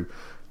head, so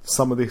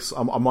some of this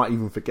I might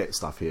even forget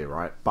stuff here,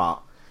 right?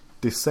 But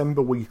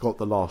December we got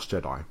The Last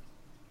Jedi.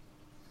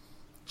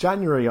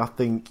 January, I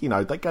think,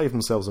 they gave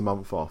themselves a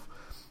month off.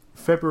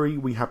 February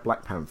we had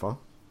Black Panther.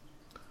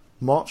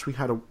 March we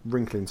had A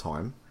Wrinkle in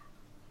Time.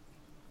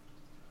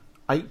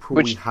 April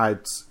Which- we had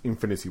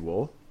Infinity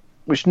War.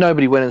 Which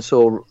nobody went and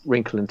saw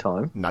Wrinkle in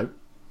Time. No.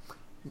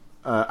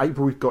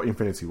 April we've got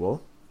Infinity War.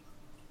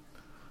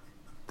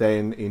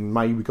 Then in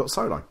May we got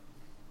Solo.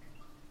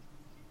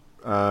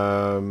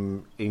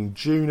 In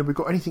June, have we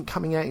got anything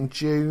coming out in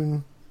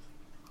June?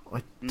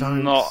 I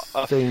don't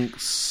think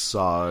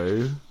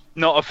so.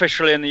 Not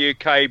officially in the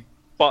UK,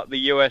 but the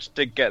US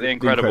did get The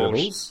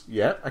Incredibles.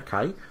 Yeah,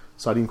 okay.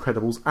 So The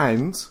Incredibles,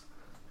 and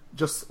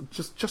just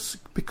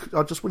because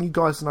I just want you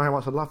guys to know how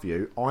much I love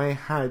you, I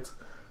had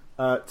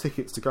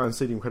tickets to go and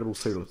see The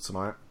Incredibles 2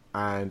 tonight,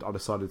 and I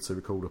decided to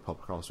record a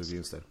podcast with you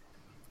instead.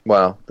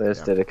 Wow,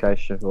 there's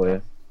dedication for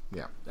you.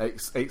 Yeah,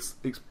 it's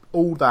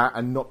all that,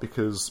 and not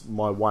because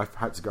my wife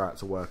had to go out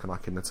to work and I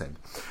couldn't attend.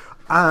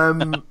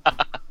 And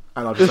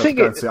I just had to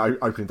go and see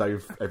opening day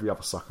with every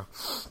other sucker.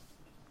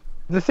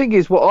 The thing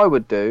is, what I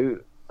would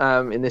do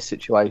in this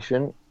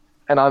situation,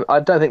 and I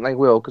don't think they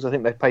will, because I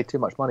think they've paid too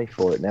much money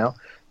for it now,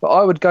 but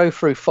I would go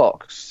through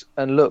Fox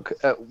and look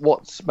at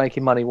what's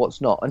making money,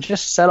 what's not, and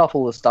just sell off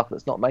all the stuff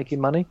that's not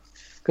making money.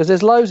 Because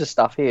there's loads of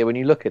stuff here, when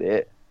you look at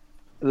it,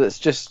 that's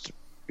just,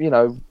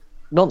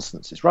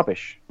 nonsense. It's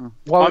rubbish.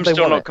 Why I'm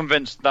still not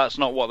convinced that's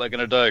not what they're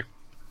going to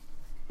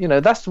do.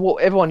 That's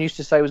what everyone used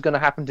to say was going to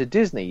happen to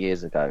Disney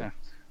years ago. Yeah.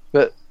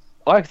 But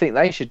I think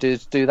they should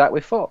do that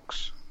with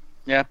Fox.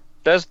 Yeah,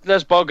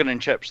 there's bargaining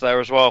chips there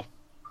as well.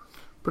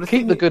 But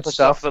keep the good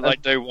stuff that they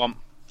do want.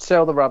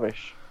 Sell the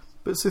rubbish.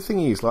 But the thing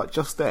is,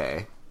 just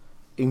there,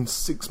 in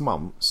 6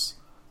 months,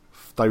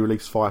 they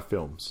released 5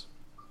 films.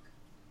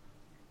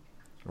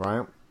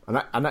 Right?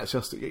 And that's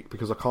just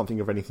because I can't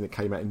think of anything that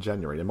came out in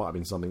January. There might have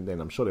been something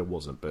then. I'm sure there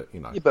wasn't, but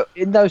Yeah, but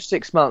in those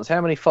 6 months, how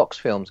many Fox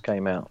films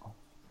came out?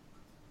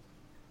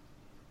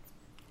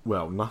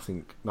 Well,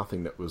 nothing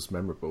that was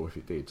memorable if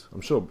it did.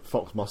 I'm sure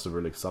Fox must have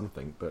released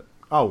something, but...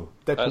 Oh,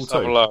 Deadpool 2. Let's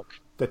have a look.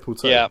 Deadpool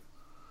 2. Yeah.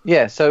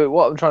 Yeah, so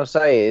what I'm trying to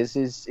say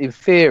is in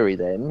theory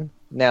then,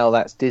 now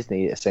that's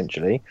Disney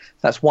essentially,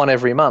 that's one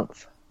every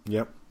month.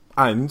 Yep.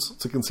 And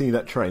to continue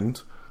that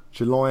trend,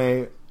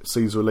 July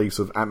sees the release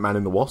of Ant-Man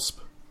and the Wasp.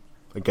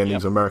 Again,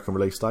 these are American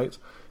release dates.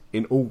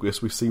 In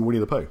August, we see Winnie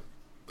the Pooh.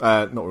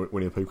 Not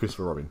Winnie the Pooh,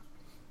 Christopher Robin.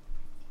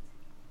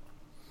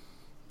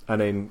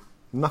 And then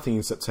nothing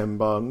in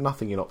September,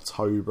 nothing in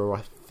October,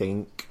 I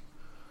think.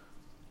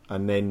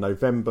 And then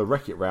November,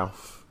 Wreck-It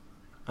Ralph.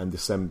 And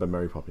December,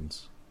 Mary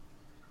Poppins.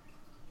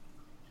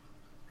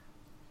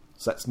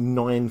 So that's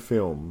 9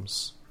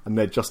 films. And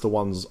they're just the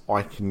ones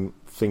I can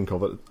think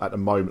of at the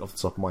moment off the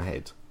top of my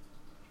head.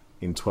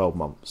 In 12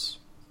 months.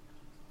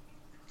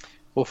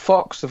 Well,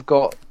 Fox have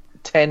got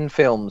 10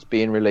 films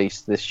being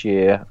released this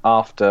year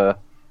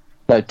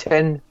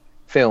 10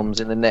 films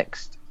in the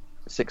next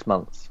 6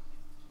 months.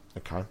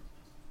 Okay.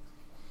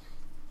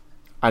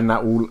 And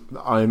that will,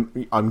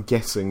 I'm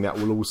guessing that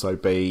will also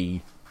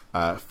be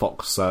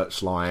Fox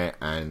Searchlight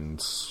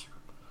and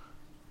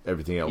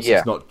everything else. Yeah.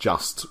 It's not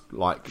just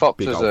like Fox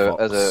big as old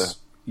Fox. as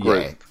a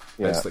group.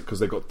 Yeah, because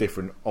they've got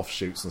different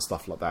offshoots and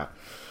stuff like that.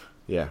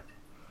 Yeah.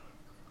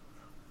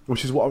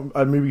 Which is what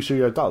a movie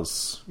studio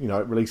does. It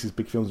releases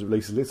big films, it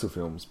releases little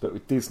films. But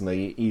with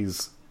Disney, it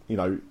is,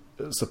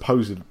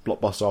 supposed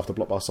blockbuster after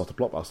blockbuster after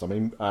blockbuster. I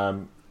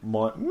mean,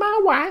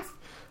 my wife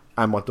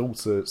and my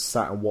daughter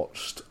sat and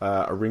watched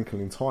A Wrinkle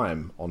in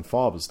Time on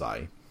Father's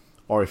Day.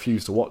 I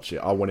refused to watch it.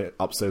 I went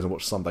upstairs and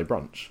watched Sunday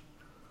Brunch.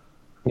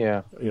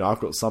 Yeah. I've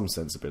got some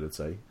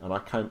sensibility. And I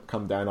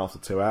come down after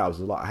 2 hours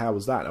and like, how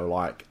was that? And they were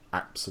like,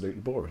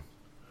 absolutely boring.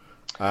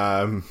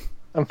 And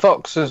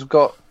Fox has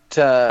got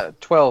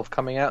 12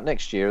 coming out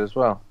next year as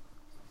well.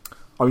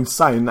 I mean,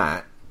 saying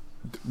that,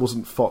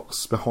 wasn't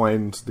Fox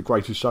behind The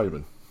Greatest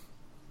Showman?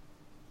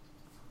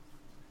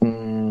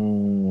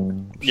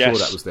 I'm sure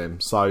that was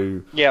them.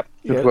 So yep.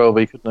 Could well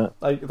be, couldn't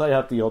it? They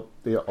had the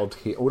odd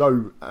hit.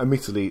 Although,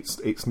 admittedly,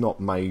 it's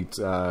not made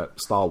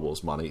Star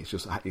Wars money. It's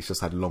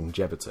just had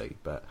longevity.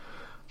 But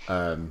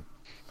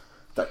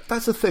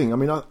that's the thing. I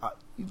mean,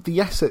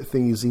 the asset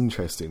thing is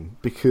interesting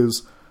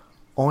because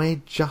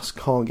I just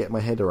can't get my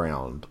head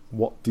around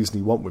what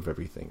Disney want with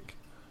everything.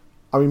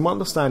 I mean, my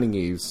understanding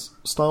is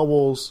Star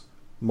Wars,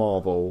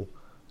 Marvel,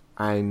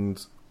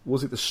 and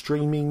was it the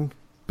streaming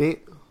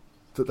bit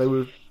that they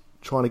were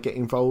trying to get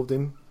involved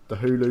in? The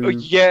Hulu?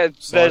 Yeah,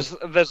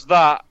 there's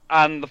that,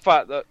 and the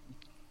fact that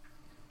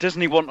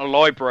Disney want a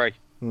library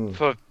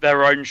for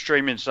their own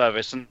streaming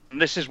service, and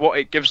this is what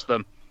it gives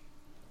them.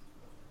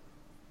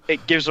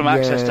 It gives them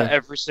access to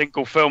every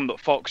single film that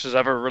Fox has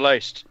ever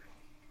released.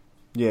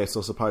 Yes,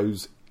 I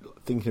suppose,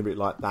 thinking of it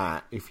like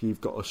that, if you've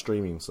got a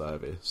streaming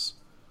service,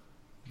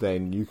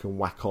 then you can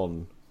whack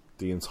on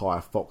the entire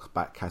Fox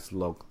back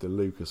catalogue, the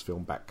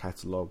Lucasfilm back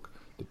catalogue,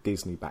 the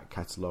Disney back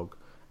catalogue,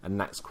 and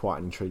that's quite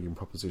an intriguing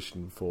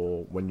proposition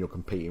for when you're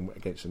competing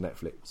against your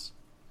Netflix.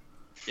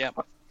 Yeah,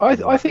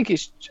 I think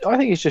it's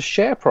just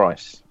share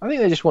price. I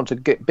think they just want to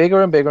get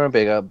bigger and bigger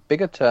and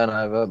bigger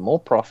turnover, more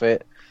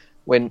profit.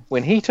 When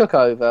he took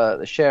over,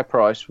 the share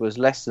price was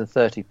less than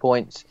 30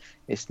 points.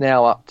 It's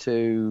now up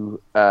to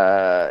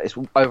it's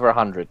over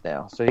 100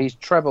 now. So he's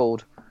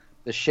trebled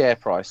the share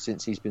price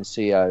since he's been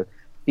CEO.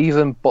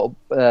 even Bob,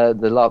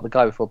 the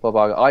guy before Bob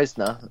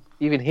Eisner,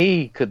 even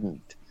he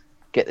couldn't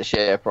get the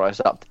share price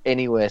up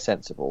anywhere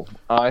sensible.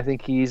 I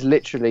think he's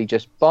literally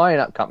just buying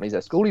up companies.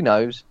 That's all he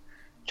knows,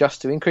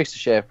 just to increase the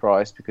share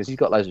price because he's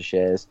got loads of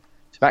shares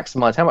to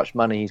maximise how much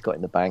money he's got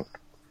in the bank.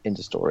 End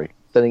of story.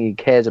 Don't think he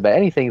cares about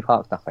anything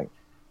apart from nothing.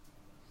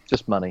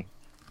 Just money.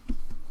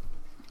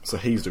 So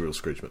he's the real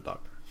Scrooge McDuck.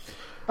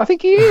 I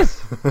think he is.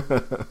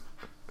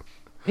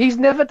 He's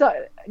never done.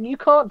 You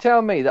can't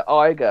tell me that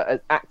Iger has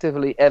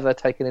actively ever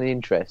taken an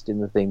interest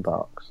in the theme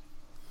parks.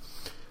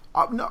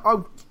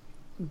 I'll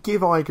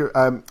give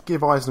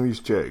Eisner his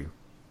due.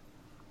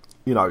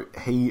 You know,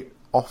 he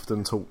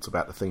often talked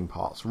about the theme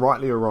parks,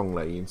 rightly or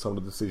wrongly, in some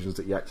of the decisions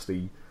that he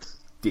actually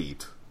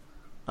did.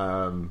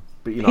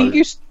 But you know, he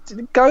used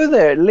to go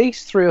there at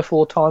least 3 or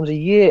 4 times a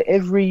year,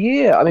 every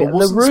year. I mean, the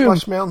room.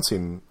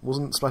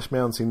 Wasn't Splash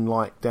Mountain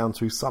like down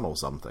to his son or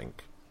something?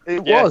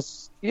 It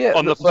was, yeah.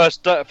 On the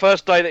first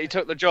day that he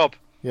took the job.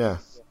 Yeah.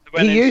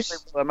 When he used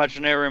what the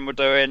Imagineering were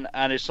doing,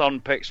 and his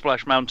son picked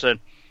Splash Mountain.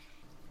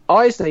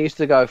 Eisner used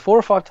to go 4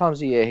 or 5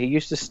 times a year. He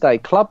used to stay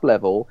club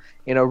level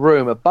in a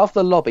room above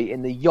the lobby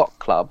in the yacht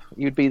club.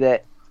 You'd be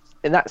there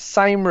in that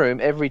same room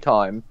every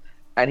time,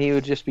 and he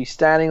would just be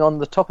standing on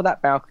the top of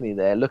that balcony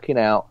there, looking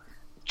out,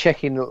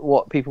 checking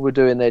what people were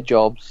doing their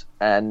jobs,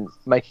 and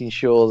making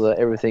sure that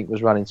everything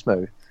was running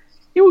smooth.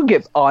 You wouldn't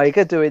get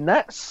Iger doing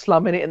that,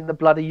 slumming it in the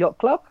bloody yacht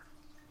club.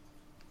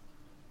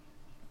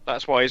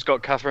 That's why he's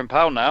got Catherine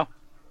Powell now.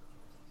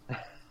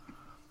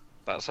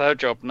 That's her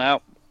job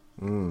now.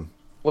 Mm.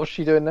 What's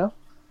she doing now?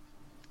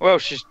 Well,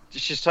 she's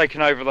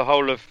taken over the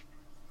whole of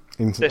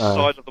this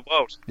side of the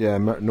world. Yeah,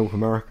 North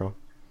America.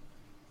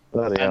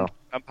 Bloody hell.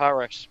 And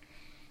Paris.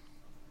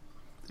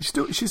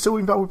 She's still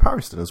involved with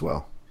Paris then as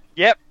well.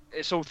 Yep,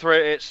 it's all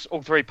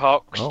three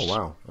parks. Oh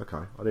wow, okay.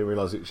 I didn't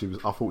realise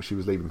I thought she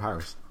was leaving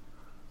Paris.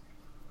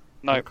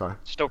 No, okay.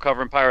 Still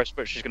covering Paris,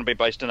 but she's going to be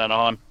based in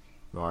Anaheim.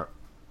 Right.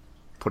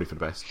 Probably for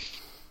the best.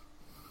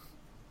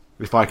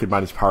 If I could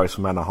manage Paris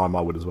from Anaheim,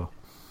 I would as well.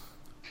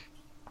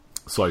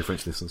 Sorry,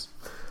 French listeners.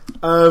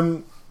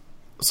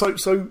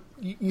 So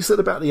you said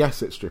about the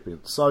asset stripping.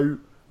 So,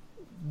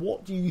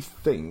 what do you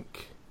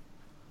think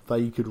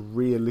they could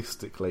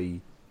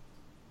realistically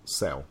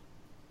sell?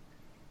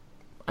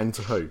 And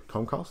to who?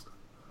 Comcast?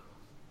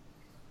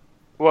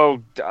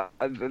 Well,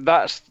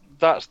 that's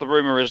the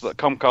rumour, is that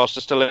Comcast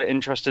is still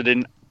interested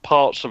in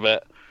parts of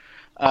it.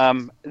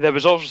 There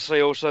was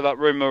obviously also that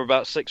rumour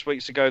about 6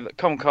 weeks ago that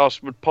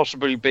Comcast would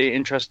possibly be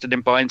interested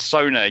in buying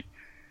Sony.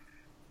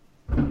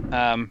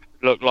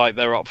 Look like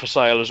they're up for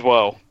sale as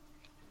well.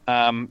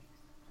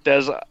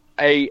 There's not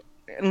a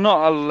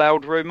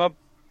loud rumour,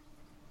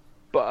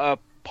 but a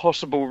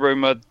possible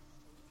rumour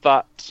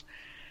that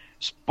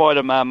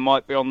Spider-Man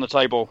might be on the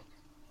table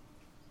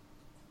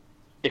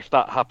if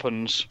that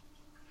happens,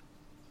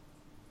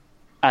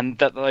 and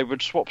that they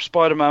would swap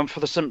Spider-Man for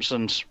The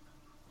Simpsons.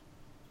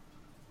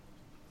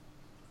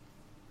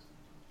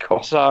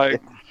 Cool. So,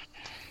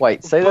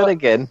 wait, say that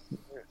again.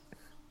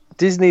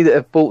 Disney that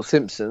have bought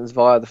Simpsons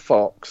via the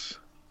Fox.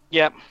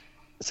 Yep.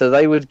 So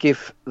they would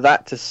give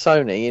that to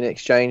Sony in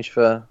exchange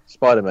for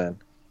Spider-Man.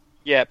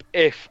 Yep,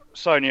 if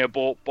Sony are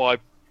bought by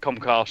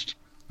Comcast.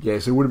 Yeah,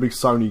 so it wouldn't be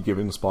Sony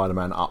giving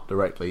Spider-Man up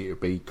directly. It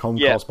would be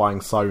Comcast buying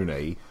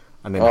Sony,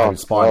 and then having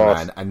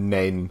Spider-Man, God. And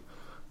then,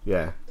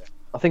 yeah.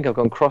 I think I've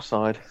gone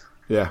cross-eyed.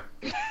 Yeah.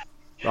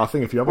 I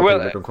think a few other people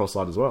have gone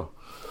cross-eyed as well.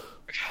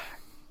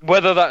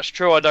 Whether that's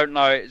true, I don't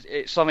know.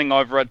 It's something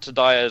I've read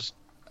today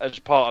as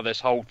part of this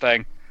whole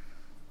thing.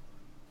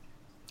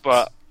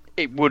 But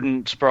it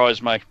wouldn't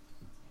surprise me. I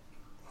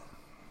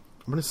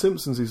mean, The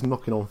Simpsons is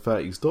knocking on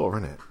 30's door,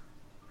 isn't it?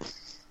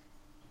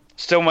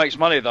 Still makes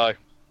money, though.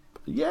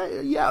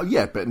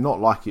 Yeah, but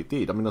not like it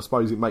did. I mean, I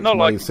suppose it makes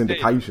money in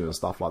syndication and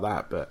stuff like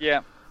that, but...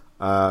 Yeah.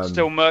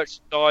 Still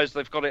merchandise,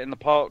 they've got it in the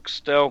parks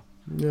still.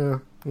 Yeah.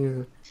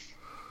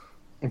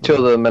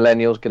 Until the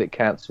millennials get it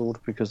cancelled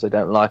because they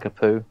don't like a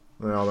poo.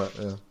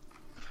 Yeah.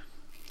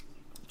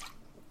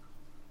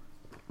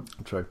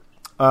 True.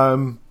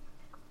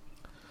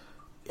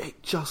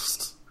 It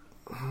just...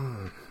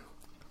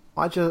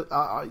 I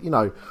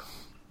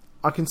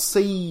can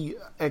see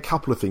a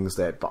couple of things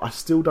there, but I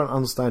still don't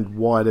understand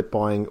why they're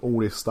buying all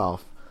this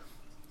stuff.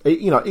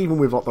 Even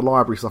with like the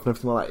library stuff and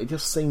everything like that, it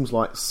just seems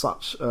like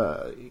such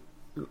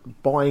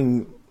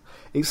buying.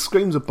 It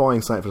screams of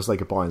buying something for the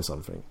sake of buying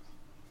something.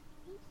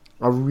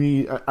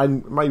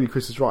 And maybe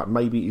Chris is right.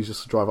 Maybe it's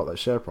just to drive up that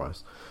share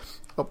price.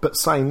 But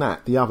saying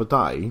that, the other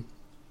day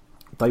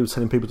they were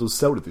telling people to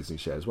sell the Disney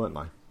shares, weren't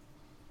they?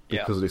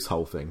 Because of this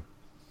whole thing.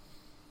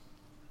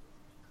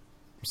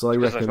 So they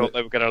reckon they thought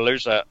they were going to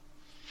lose that.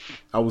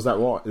 Oh, was that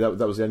right?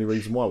 That was the only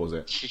reason why, was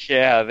it?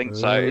 Yeah, I think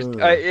so.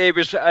 It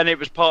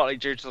was partly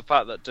due to the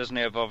fact that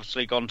Disney have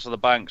obviously gone to the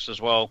banks as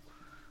well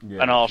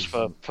and asked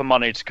for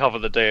money to cover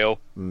the deal.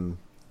 Mm.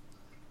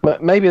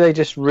 But maybe they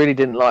just really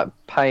didn't like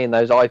paying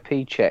those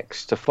IP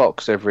checks to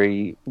Fox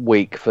every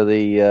week for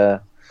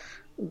the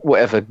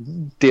whatever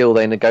deal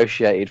they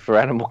negotiated for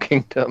Animal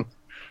Kingdom.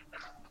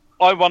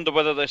 I wonder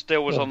whether this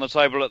deal was on the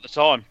table at the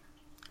time.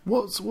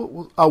 What?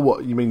 Oh,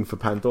 what you mean for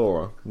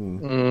Pandora?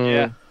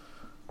 Yeah.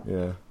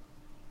 Yeah,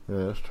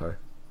 that's true.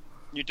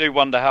 You do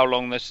wonder how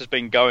long this has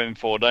been going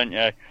for, don't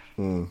you?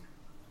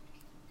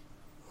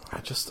 I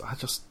just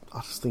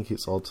think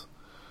it's odd.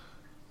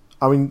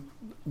 I mean,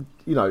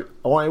 you know,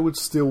 I would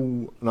still,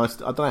 and I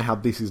don't know how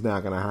this is now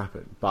going to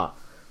happen, but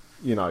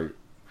you know,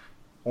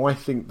 I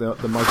think the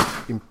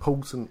most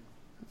important.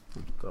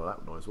 Oh,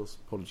 that noise was.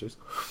 Apologies.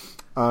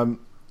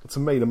 To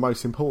me, the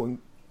most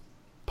important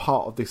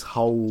part of this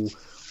whole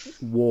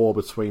war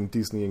between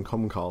Disney and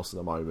Comcast at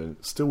the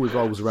moment still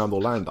revolves around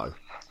Orlando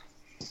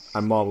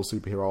and Marvel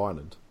Superhero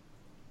Island,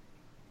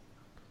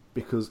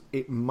 because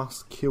it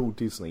must kill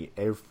Disney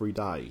every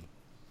day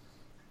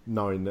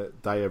knowing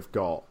that they have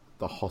got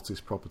the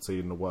hottest property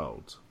in the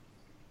world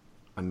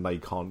and they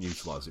can't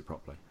utilise it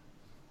properly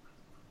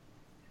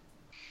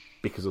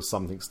because of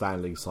something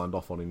Stan Lee signed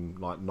off on in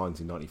like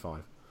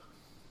 1995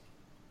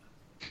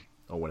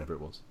 or whenever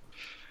it was.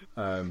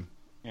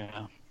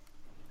 Yeah.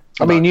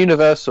 I mean,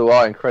 Universal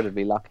are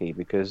incredibly lucky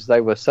because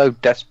they were so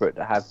desperate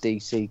to have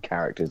DC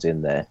characters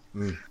in there.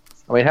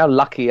 I mean, how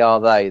lucky are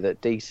they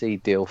that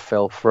DC deal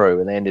fell through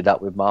and they ended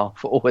up with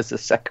Marvel as the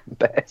second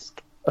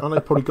best? And they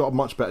probably got a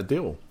much better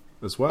deal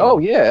as well. Oh,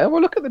 yeah.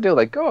 Well, look at the deal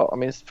they got. I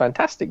mean, it's a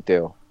fantastic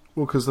deal.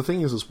 Well, because the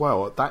thing is as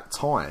well, at that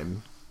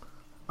time,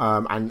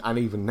 and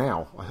even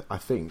now, I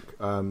think,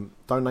 don't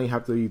they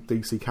have the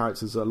DC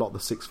characters at a lot of the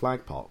Six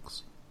Flag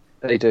parks?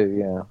 They do,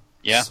 yeah.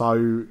 Yeah. So,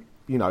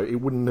 you know, it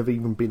wouldn't have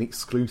even been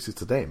exclusive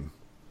to them.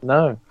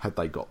 No. Had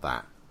they got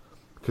that.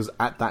 Because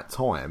at that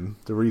time,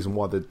 the reason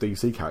why the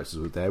DC characters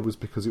were there was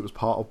because it was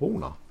part of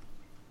Warner.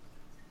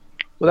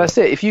 Well, that's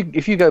it. If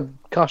you go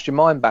cast your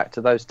mind back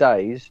to those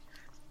days,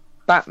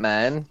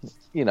 Batman,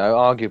 you know,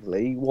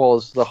 arguably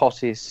was the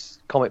hottest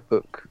comic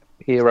book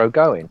hero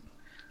going.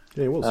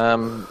 Yeah, it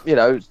was. You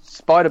know,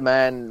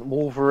 Spider-Man,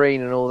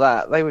 Wolverine, and all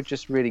that, they were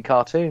just really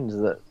cartoons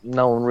that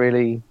no one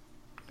really,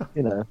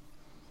 you know.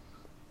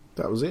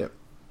 That was it.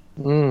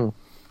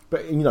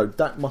 But, you know,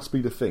 that must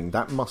be the thing.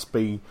 That must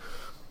be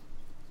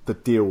the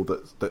deal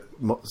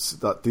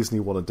that Disney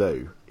want to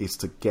do, is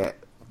to get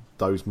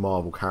those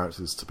Marvel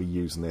characters to be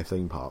used in their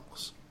theme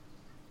parks.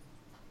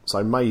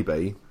 So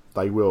maybe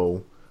they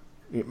will.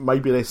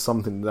 Maybe there's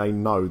something they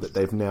know that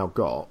they've now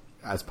got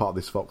as part of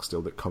this Fox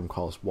deal that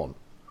Comcast want.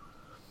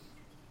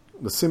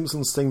 The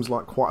Simpsons seems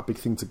like quite a big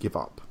thing to give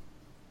up,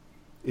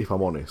 if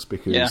I'm honest,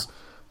 because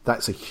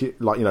that's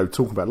like, you know,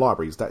 talking about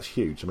libraries, that's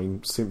huge. I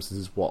mean, Simpsons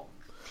is what,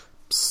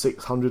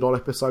 600 odd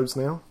episodes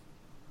now?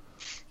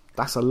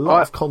 That's a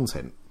lot of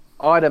content.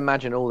 I'd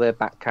imagine all their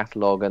back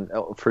catalogue and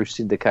through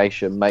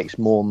syndication makes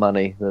more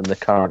money than the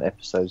current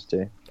episodes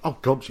do. Oh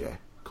God, yeah,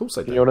 of course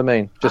they do. You know what I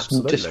mean? Just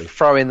Absolutely.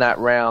 throwing that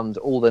round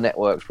all the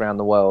networks around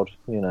the world.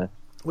 You know.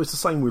 Well, it's the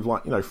same with,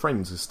 like, you know,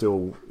 Friends is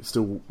still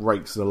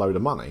rakes a load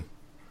of money,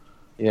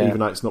 even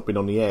though it's not been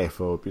on the air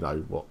for, you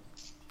know, what,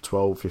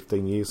 12,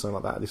 15 years, something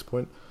like that at this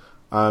point.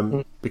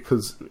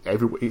 Because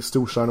it's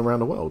still shown around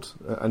the world.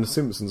 And The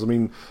Simpsons, I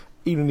mean,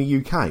 even in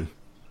the UK,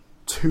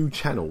 2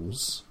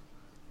 channels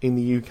in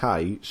the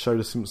UK show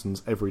The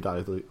Simpsons every day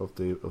of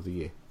the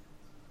year.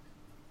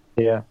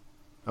 Yeah.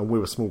 And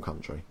we're a small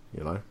country,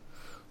 you know.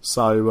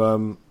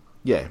 So,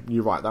 yeah,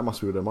 you're right, that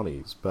must be where their money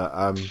is.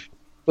 But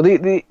well,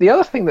 the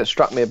other thing that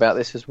struck me about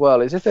this as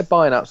well is if they're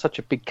buying up such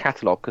a big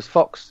catalogue, because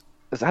Fox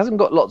hasn't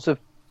got lots of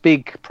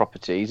big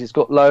properties, it's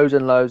got loads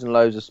and loads and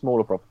loads of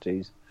smaller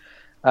properties.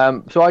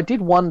 So I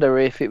did wonder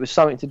if it was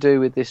something to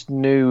do with this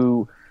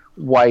new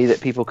way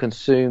that people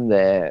consume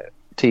their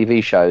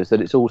TV shows,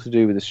 that it's all to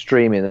do with the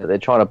streaming, that they're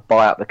trying to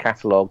buy up the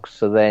catalogue,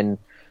 so then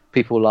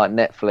people like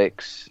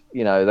Netflix,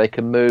 you know, they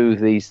can move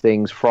these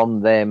things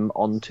from them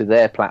onto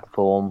their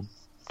platform,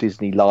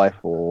 Disney Life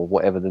or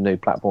whatever the new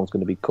platform's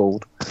going to be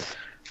called,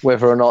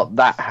 whether or not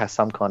that has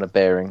some kind of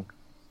bearing.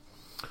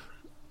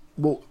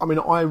 Well, I mean,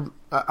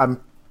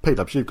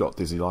 P-Dubs, you've got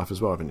Disney Life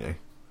as well, haven't you?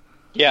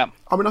 Yeah.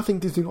 I mean, I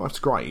think Disney Life's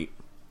great.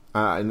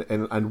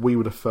 And we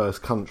were the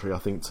first country, I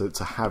think,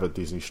 to have a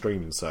Disney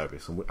streaming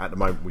service, and at the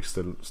moment we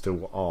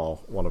still are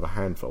one of a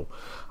handful.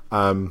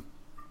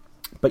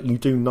 But you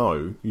do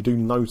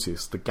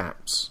notice the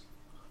gaps.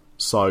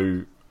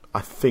 So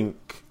I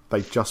think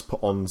they just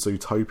put on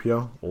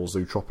Zootopia or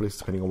Zootropolis,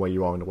 depending on where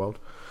you are in the world.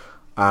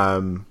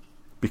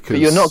 Because but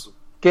you're not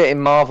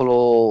getting Marvel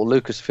or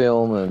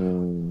Lucasfilm,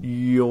 and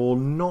you're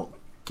not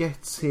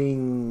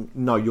getting.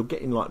 No, you're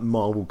getting like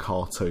Marvel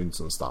cartoons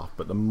and stuff,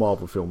 but the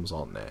Marvel films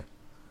aren't there.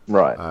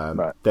 Right,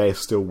 right. They're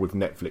still with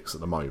Netflix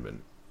at the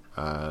moment,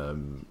 for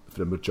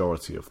the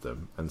majority of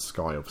them, and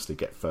Sky obviously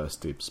get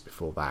first dibs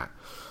before that.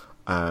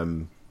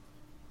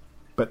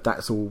 But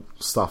that's all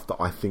stuff that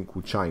I think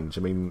will change.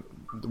 I mean,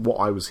 what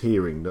I was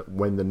hearing, that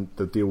when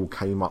the deal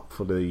came up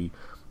for the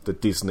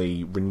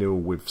Disney renewal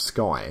with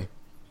Sky,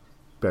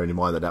 bearing in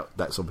mind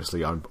that's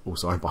obviously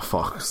also owned by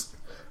Fox,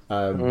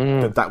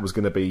 that was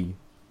going to be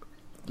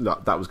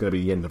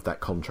the end of that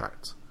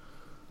contract.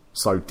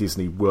 So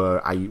Disney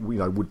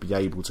would be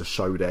able to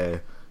show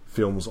their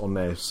films on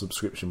their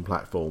subscription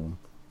platform,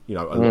 you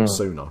know, a lot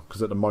sooner.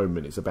 Because at the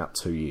moment it's about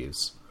 2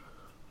 years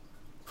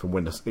from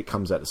when it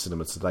comes out to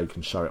cinema so they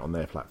can show it on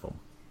their platform.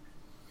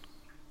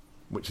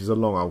 Which is a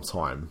long old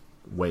time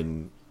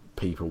when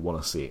people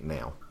want to see it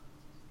now.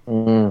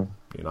 Mm.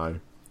 You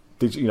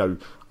know,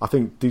 I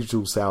think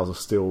digital sales are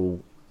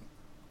still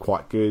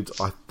quite good.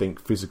 I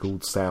think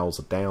physical sales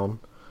are down.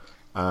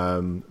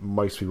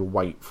 Most people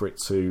wait for it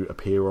to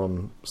appear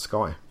on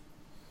Sky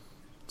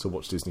to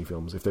watch Disney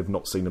films if they've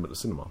not seen them at the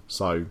cinema.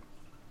 So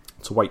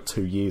to wait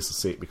 2 years to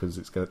see it because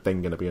it's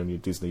then going to be on your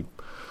Disney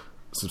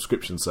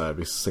subscription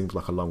service seems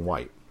like a long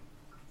wait.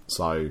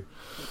 So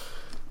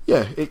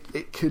yeah,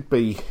 it could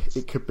be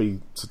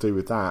to do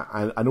with that,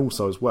 and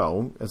also as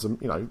well as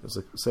as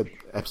I said,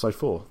 episode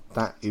 4,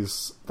 that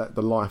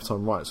the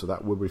lifetime rights for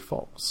that were with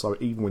Fox. So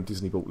even when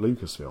Disney bought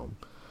Lucasfilm,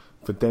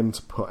 for them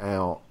to put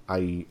out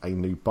a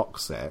new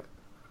box set,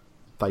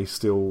 they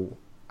still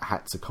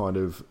had to kind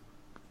of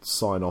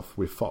sign off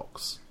with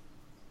Fox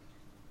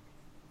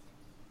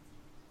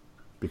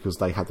because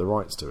they had the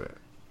rights to it.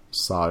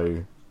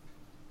 So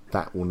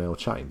that will now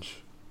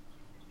change.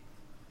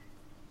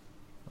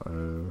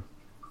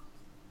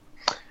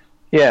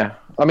 Yeah,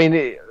 I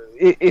mean,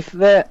 if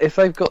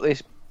they've got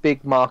this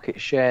big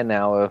market share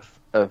now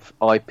of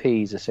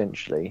IPs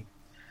essentially,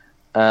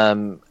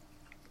 and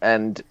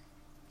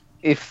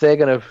if they're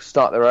going to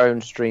start their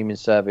own streaming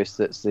service,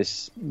 that's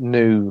this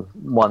new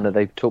one that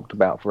they've talked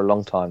about for a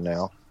long time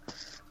now,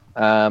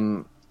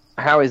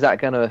 how is that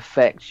going to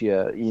affect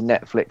your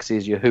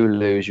Netflixes, your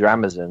Hulus, your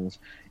Amazons?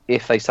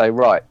 If they say,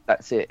 right,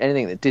 that's it,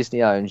 anything that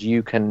Disney owns,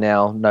 you can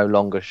now no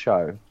longer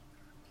show.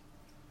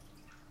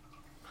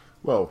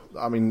 Well,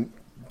 I mean,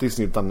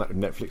 Disney have done that with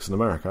Netflix in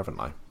America, haven't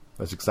they?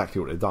 That's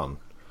exactly what they've done.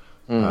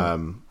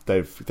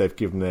 They've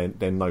given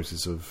their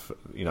notice of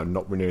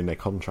not renewing their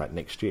contract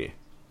next year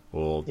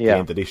or the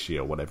end of this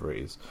year or whatever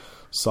it is.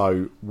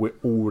 So we're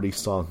already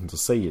starting to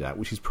see that,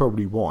 which is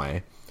probably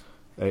why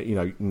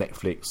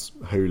Netflix,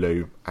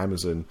 Hulu,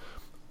 Amazon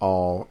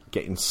are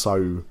getting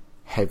so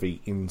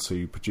heavy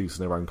into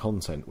producing their own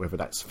content, whether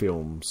that's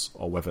films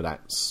or whether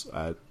that's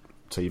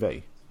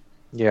TV.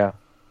 Yeah.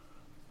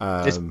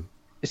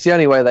 It's the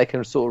only way they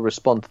can sort of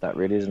respond to that,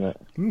 really, isn't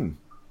it? And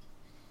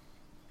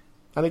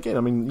again, I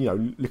mean,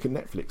 look at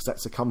Netflix.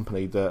 That's a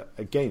company that,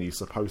 again, is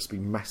supposed to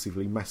be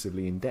massively,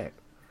 massively in debt,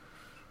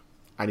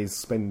 and is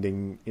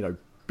spending,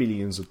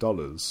 billions of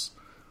dollars,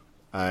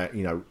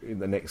 in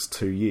the next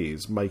 2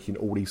 years making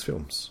all these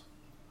films.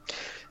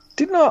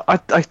 I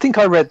think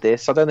I read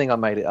this. I don't think I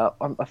made it up.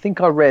 I think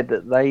I read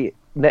that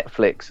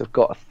Netflix have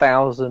got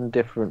 1,000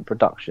 different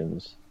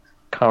productions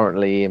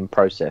currently in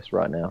process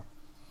right now.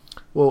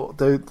 Well,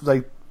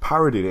 they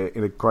parodied it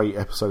in a great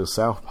episode of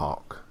South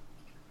Park,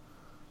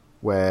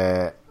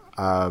 where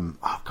I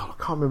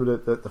can't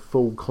remember the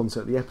full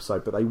content of the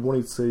episode, but they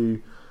wanted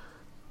to.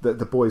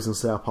 The boys in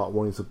South Park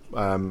wanted to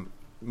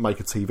make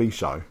a TV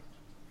show.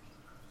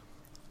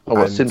 Oh,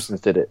 what,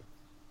 Simpsons did it?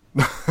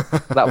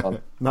 That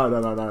one?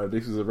 No.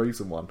 This is a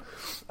recent one.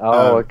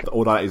 Oh, okay.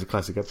 Although that is a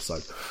classic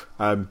episode.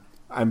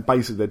 And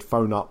basically, they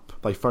phoned up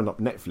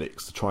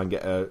Netflix to try and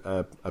get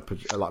a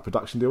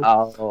production deal.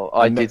 Oh,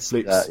 I did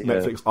see that. Yeah.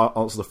 Netflix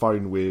answered the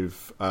phone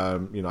with,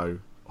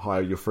 hi,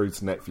 you're through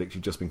to Netflix.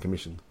 You've just been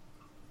commissioned.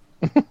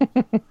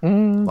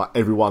 Like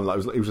everyone,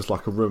 it was just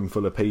like a room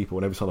full of people,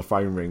 and every time the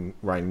phone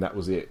rang, that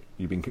was it.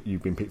 You've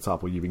been picked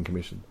up or you've been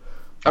commissioned.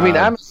 I mean,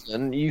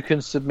 Amazon, you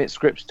can submit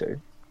scripts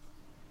to.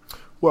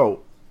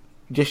 Well,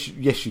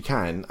 yes, you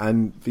can,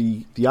 and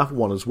the other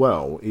one as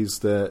well is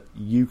that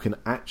you can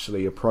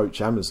actually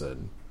approach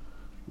Amazon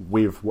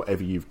with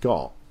whatever you've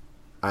got,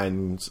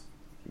 and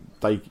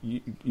they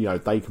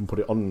can put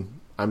it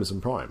on Amazon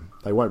Prime.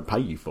 They won't pay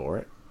you for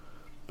it,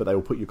 but they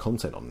will put your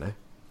content on there.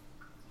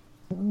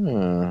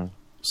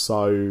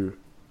 So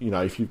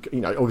if you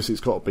obviously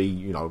it's got to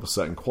be of a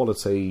certain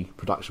quality,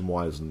 production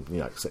wise, and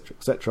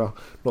etc.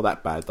 Not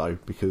that bad though,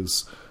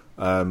 because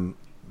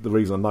the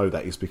reason I know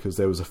that is because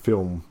there was a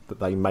film that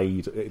they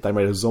made. They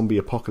made a zombie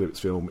apocalypse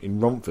film in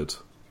Romford,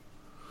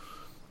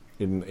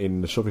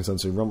 in the shopping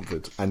centre in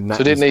Romford, and that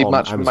so didn't need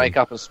much Amazon.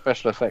 makeup and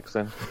special effects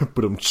then.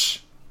 But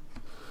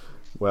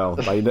well,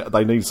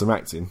 they need some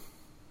acting.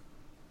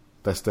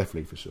 That's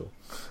definitely for sure.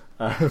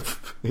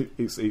 It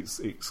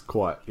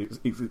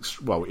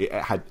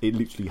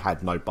literally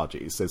had no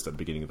budget. It says at the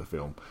beginning of the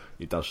film.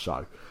 It does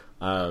show.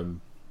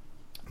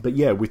 But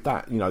yeah, with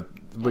that, the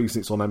reason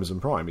it's on Amazon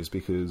Prime is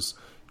because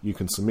you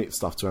can submit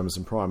stuff to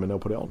Amazon Prime and they'll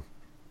put it on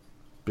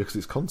because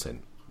it's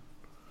content.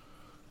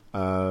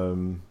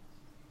 But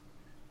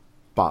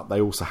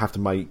they also have to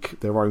make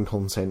their own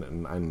content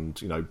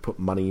and put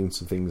money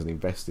into things and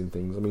invest in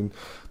things. I mean,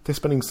 they're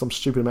spending some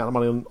stupid amount of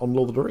money on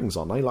Lord of the Rings,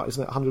 aren't they? Like,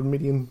 isn't it $100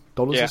 million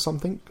or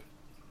something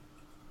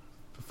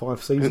for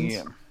 5 seasons?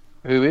 Yeah.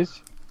 Who is?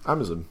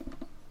 Amazon.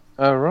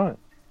 Oh, right.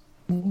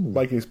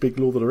 Making this big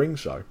Lord of the Rings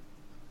show.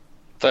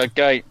 Third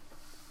Gate.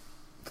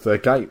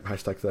 Third Gate.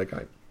 Hashtag Third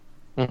Gate.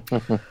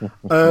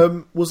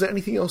 Was there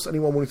anything else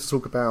anyone wanted to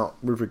talk about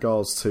with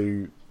regards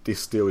to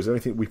this deal? Is there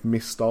anything we've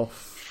missed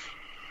off?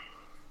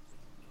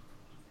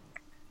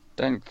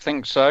 Don't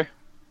think so.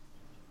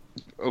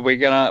 Are we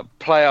going to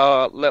play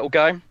our little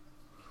game?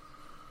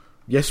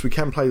 Yes, we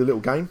can play the little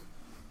game.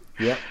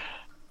 Yeah.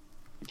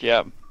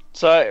 Yeah.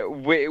 So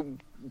we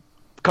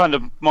kind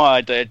of my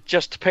idea,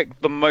 just to pick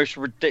the most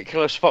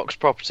ridiculous Fox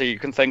property you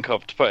can think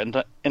of to put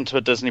into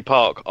a Disney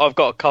park. I've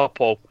got a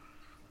couple.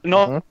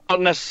 Not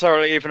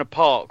necessarily even a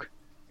park.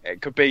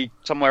 It could be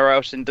somewhere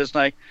else in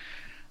Disney.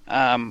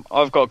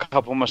 I've got a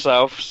couple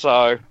myself,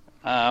 so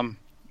but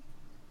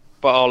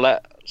I'll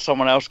let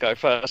someone else go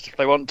first if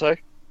they want to.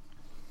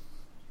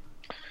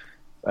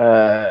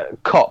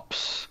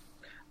 Cops.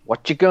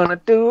 What you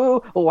gonna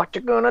do? What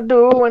you gonna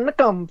do when they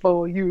come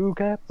for you,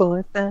 cat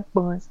boys, bad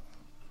boys?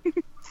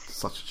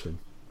 Such a tune.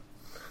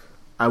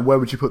 And where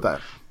would you put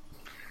that?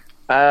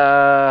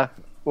 On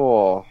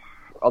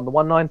the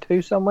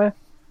 192 somewhere.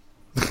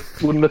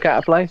 Wouldn't look out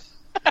of place.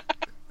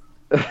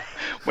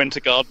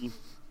 Winter Garden.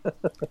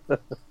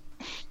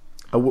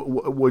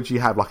 Would you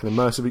have like an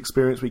immersive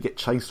experience where you get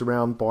chased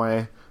around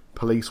by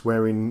police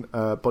wearing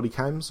body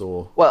cams,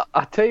 or? Well,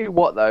 I tell you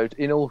what, though,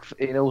 in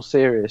all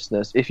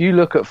seriousness, if you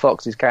look at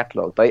Fox's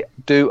catalogue, they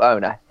do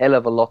own a hell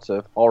of a lot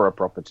of horror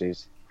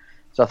properties.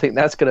 So I think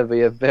that's going to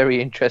be a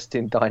very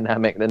interesting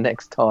dynamic the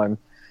next time,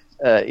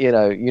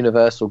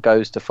 Universal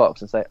goes to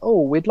Fox and say,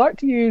 "Oh, we'd like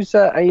to use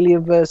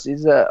Alien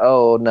versus."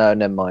 Oh no,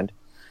 never mind.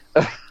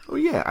 Oh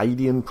yeah,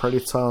 Alien,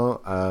 Predator,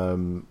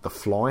 The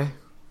Fly.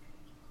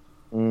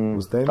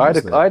 Was them, I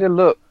had a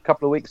look a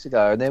couple of weeks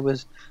ago, and there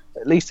was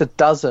at least a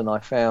dozen I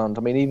found.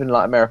 I mean, even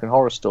like American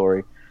Horror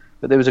Story,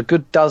 but there was a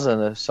good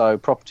dozen or so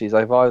properties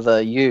they've either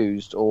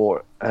used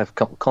or have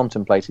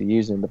contemplated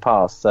using in the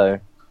past. So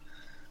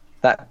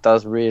that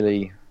does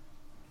really,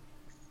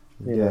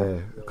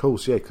 of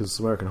course, because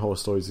American Horror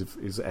Stories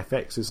is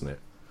FX, isn't it?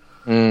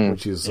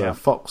 Which is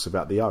Fox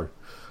without the O.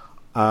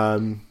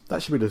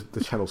 That should be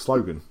the channel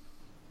slogan.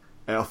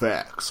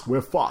 FX, we're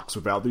Fox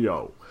without the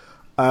O.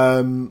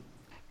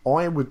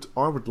 I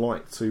would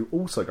like to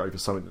also go for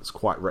something that's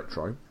quite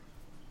retro.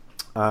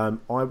 I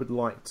would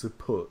like to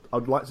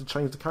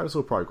change the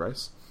Carousel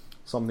Progress,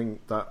 something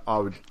that I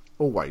would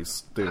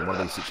always do in one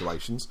of these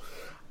situations,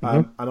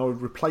 and I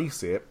would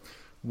replace it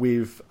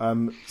with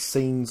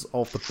scenes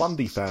of the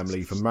Bundy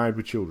family from Married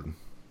with Children.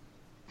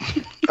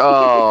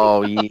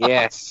 Oh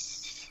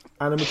yes,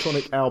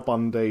 animatronic Al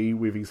Bundy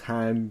with his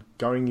hand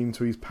going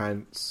into his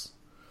pants,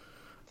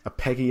 a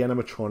Peggy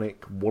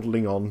animatronic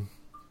waddling on,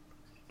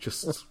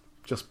 just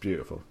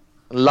beautiful.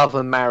 Love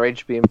and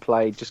Marriage being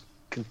played just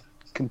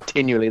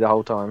continually the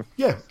whole time.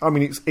 Yeah, I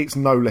mean it's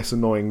no less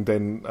annoying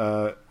than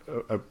a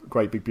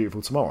Great Big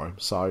Beautiful Tomorrow,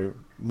 so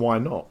why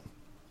not?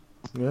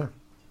 Yeah,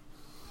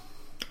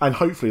 and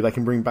hopefully they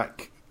can bring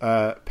back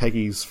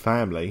Peggy's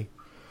family,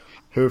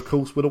 who of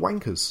course were the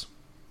Wankers.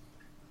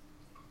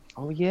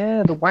 Oh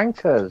yeah, the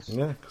Wankers.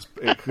 Yeah,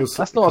 because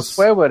that's not a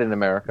swear word in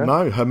America.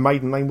 No, her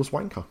maiden name was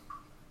Wanker,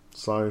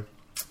 so.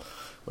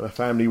 When her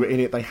family were in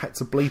it, they had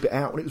to bleep it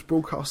out when it was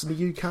broadcast in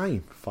the UK.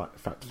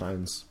 Fact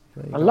fans.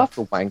 I love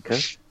the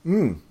Wankers.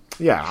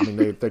 Yeah, I mean,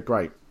 they're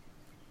great.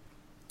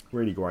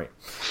 Really great.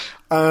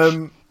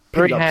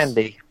 Very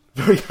handy.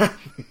 Very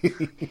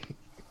handy.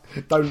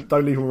 Don't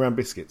leave them around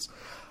biscuits.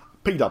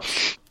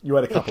 P-Dubs, you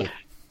had a couple.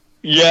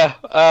 Yeah,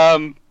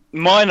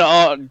 mine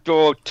aren't,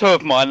 or two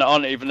of mine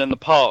aren't even in the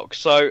park.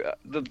 So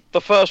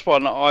the first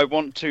one, I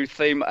want to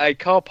theme a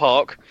car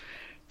park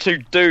to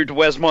Dude,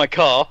 Where's My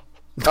Car?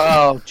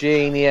 Oh,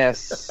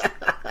 genius.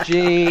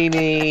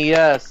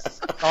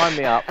 Genius. Sign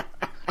me up.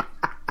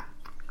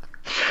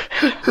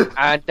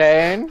 And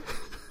then...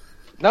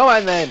 No,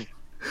 and then...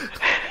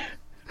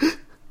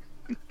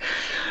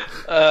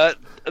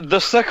 The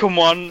second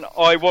one,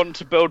 I want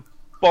to build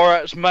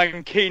Borat's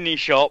Mankini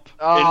shop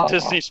in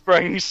Disney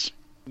Springs.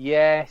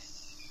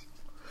 Yes.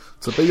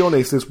 To be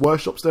honest, there's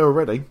workshops there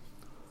already.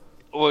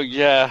 Well,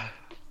 yeah.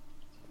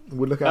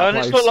 We'll look at and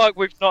it's not like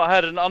we've not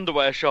had an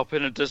underwear shop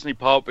in a Disney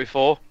park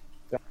before.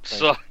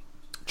 So,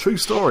 true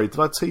story.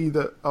 Did I tell you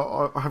that?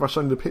 Have I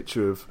shown you the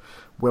picture of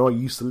where I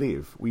used to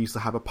live? We used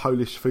to have a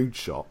Polish food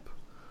shop,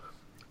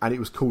 and it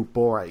was called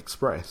Borat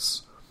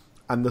Express.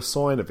 And the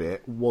sign of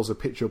it was a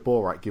picture of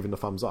Borat giving the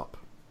thumbs up.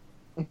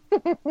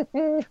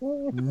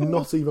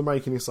 Not even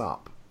making this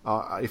up.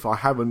 If I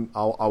haven't,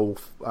 I'll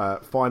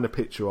find a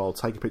picture. I'll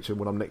take a picture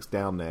when I'm next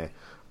down there,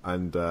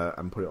 and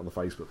put it on the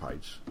Facebook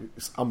page.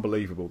 It's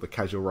unbelievable, the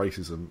casual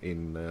racism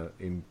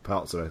in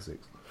parts of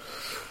Essex.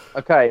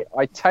 Okay,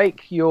 I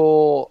take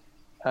your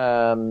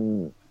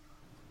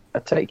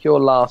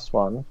last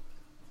one,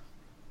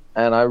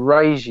 and I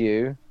raise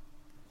you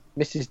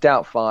Mrs.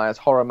 Doubtfire's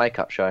horror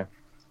makeup show.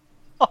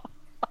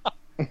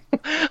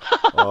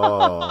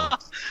 Oh.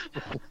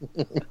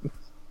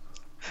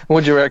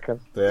 What do you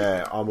reckon?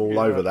 Yeah, I'm all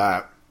over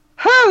that.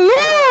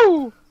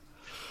 Hello.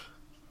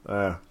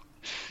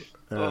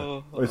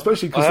 Well,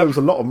 especially because there was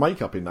a lot of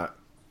makeup in that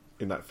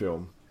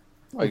film.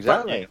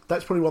 Exactly.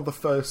 That's probably one of the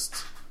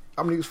first.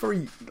 I mean, it's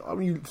very. I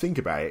mean, you think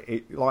about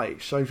it.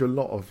 It shows you a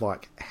lot of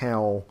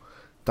how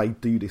they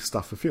do this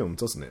stuff for films,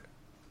 doesn't it?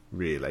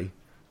 Really,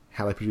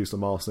 how they produce the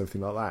masks and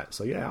everything like that.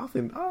 So yeah, I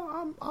think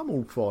I'm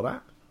all for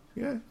that.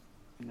 Yeah.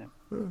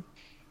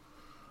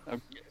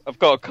 I've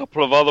got a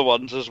couple of other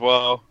ones as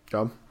well.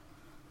 Come.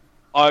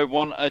 I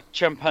want a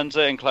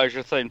chimpanzee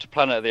enclosure themed to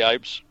Planet of the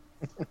Apes.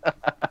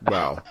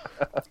 Wow.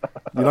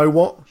 You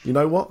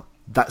know what?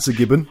 That's a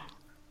gibbon.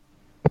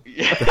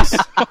 Yes.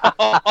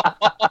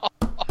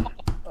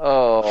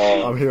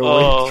 Oh, I'm here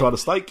already to try the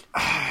steak.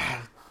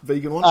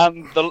 Vegan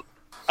one.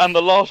 And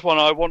the last one,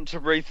 I want to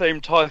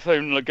retheme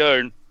Typhoon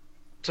Lagoon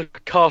to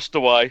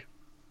Castaway.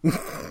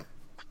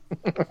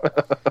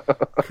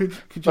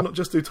 Could you not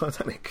just do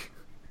Titanic?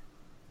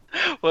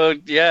 Well,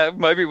 yeah,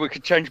 maybe we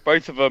could change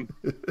both of them.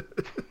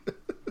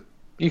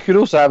 you could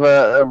also have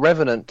a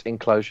Revenant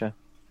enclosure.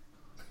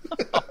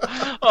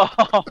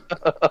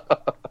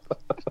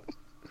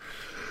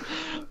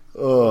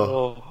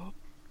 Oh.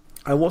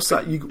 And what's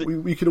that?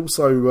 We could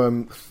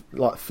also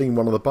like theme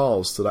one of the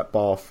bars to that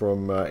bar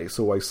from It's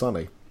Always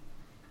Sunny.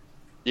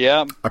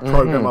 Yeah. A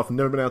program I've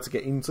never been able to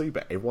get into,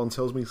 but everyone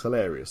tells me it's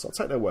hilarious. I'll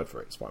take their word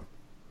for it. It's fine.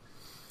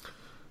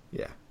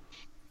 Yeah.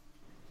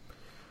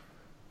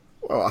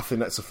 Well, I think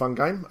that's a fun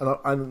game,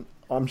 and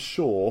I'm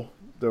sure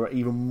there are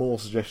even more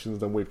suggestions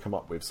than we've come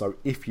up with. So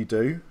if you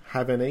do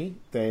have any,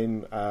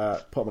 then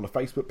put them on a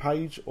Facebook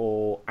page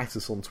or at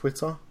us on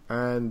Twitter,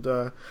 and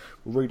we'll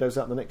read those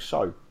out in the next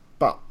show.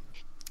 But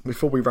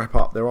before we wrap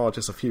up, there are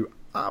just a few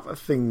other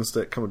things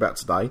that come about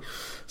today.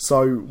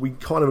 So we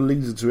kind of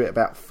alluded to it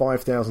about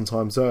 5,000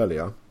 times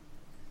earlier.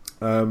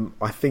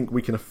 I think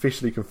we can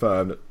officially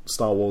confirm that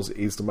Star Wars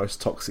is the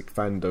most toxic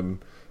fandom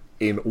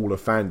in all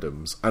of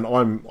fandoms, and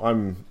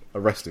I'm a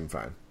wrestling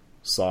fan,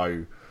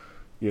 so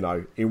you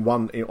know, on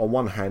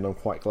one hand, I'm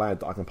quite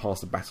glad that I can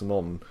pass the baton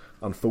on.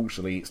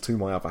 Unfortunately, it's to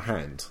my other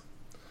hand,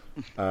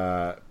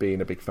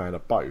 being a big fan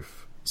of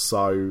both.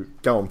 So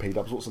go on,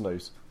 P-Dubs, what's the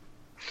news?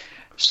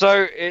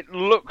 So it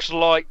looks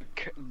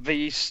like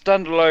the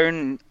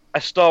standalone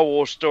A Star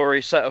Wars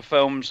Story set of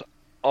films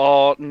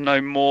are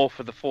no more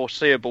for the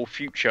foreseeable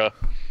future.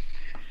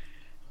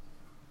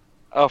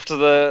 After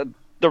the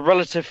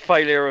relative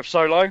failure of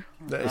Solo.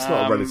 It's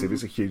not a relative,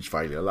 it's a huge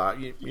failure. Like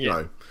you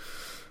know,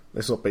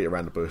 let's not beat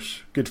around the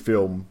bush. Good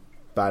film,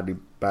 badly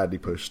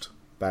pushed,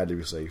 badly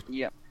received.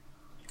 Yeah.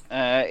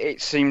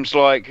 It seems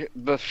like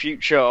the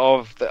future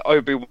of the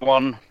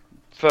Obi-Wan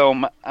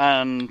film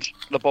and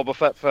the Boba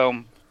Fett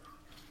film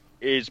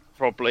is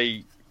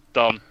probably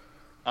done,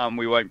 and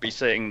we won't be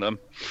seeing them.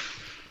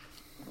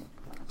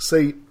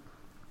 See,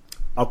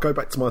 I'll go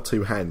back to my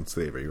two hands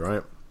theory,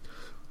 right?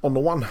 On the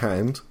one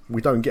hand,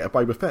 we don't get a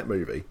Boba Fett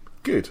movie.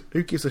 Good.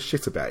 Who gives a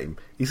shit about him?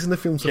 He's in the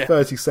film for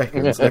 30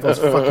 seconds. Everyone's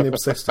fucking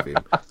obsessed with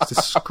him. It's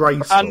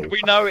disgraceful. And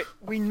we know it.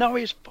 We know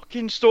his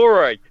fucking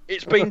story.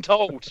 It's been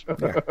told.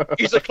 Yeah.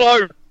 He's a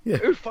clone. Yeah.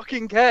 Who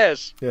fucking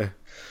cares? Yeah.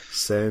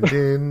 Send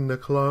in the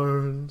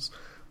clones.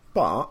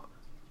 But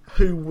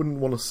who wouldn't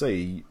want to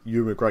see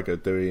Ewan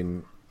McGregor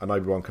doing an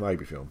Obi-Wan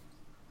Kenobi film?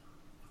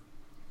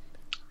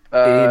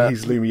 In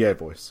his Lumiere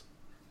voice.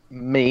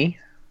 Me.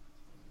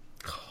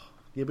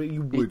 Yeah, but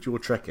you would. You're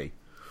Trekkie.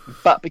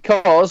 But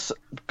because,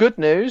 good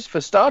news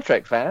for Star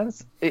Trek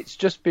fans, it's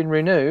just been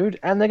renewed,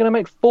 and they're going to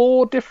make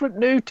 4 different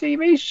new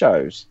TV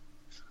shows,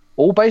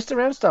 all based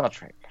around Star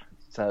Trek.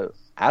 So,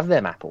 have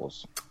them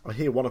apples. I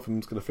hear one of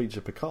them's going to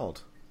feature Picard.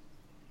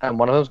 And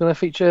one of them's going to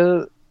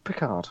feature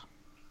Picard.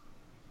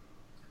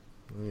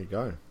 There you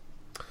go.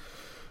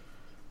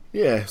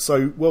 Yeah,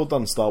 so well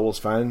done, Star Wars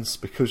fans.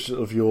 Because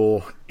of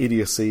your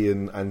idiocy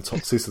and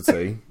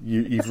toxicity,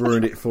 you've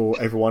ruined it for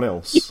everyone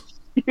else.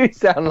 You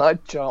sound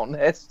like Charlton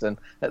Heston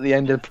at the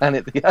end of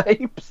Planet of the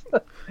Apes.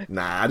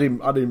 Nah, I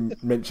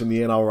didn't mention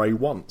the NRA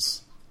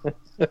once.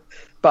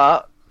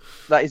 But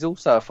that is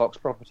also a Fox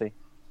property.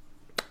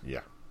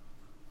 Yeah.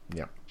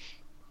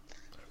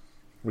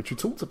 Which we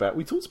talked about.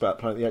 We talked about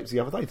Planet of the Apes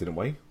the other day, didn't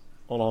we?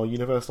 On our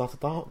Universe After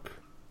Dark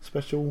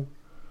special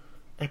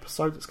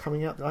episode that's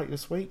coming out later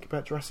this week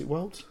about Jurassic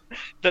World.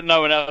 That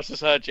no one else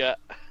has heard yet.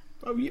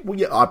 Oh, yeah, well,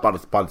 yeah.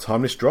 By the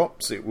time this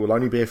drops, it will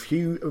only be a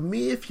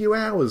mere few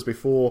hours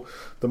before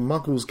the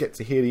Muggles get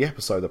to hear the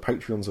episode the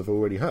Patreons have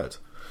already heard.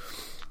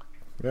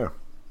 Yeah.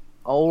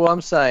 All I'm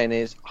saying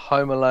is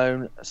Home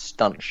Alone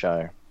stunt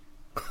show.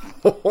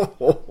 What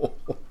were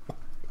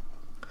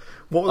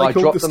they called?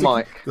 Dropped the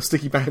mic. The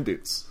Sticky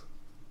Bandits.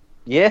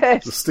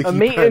 Yes, The Sticky a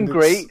meet Bandits. and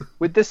greet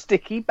with the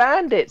Sticky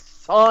Bandits.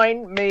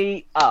 Sign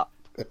me up.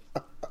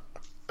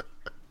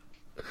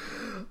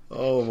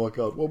 Oh my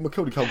god! Well,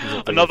 Macaulay Culkin's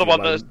not doing Another one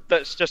anything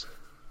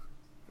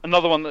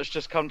another one that's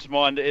just come to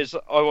mind is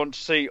I want to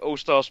see All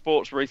Star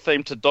Sports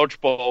rethemed to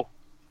dodgeball.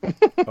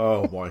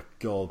 Oh my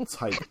god!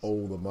 Take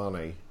all the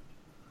money,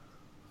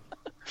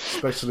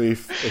 especially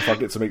if I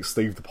get to meet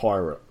Steve the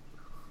Pirate.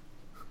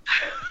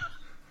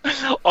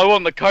 I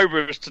want the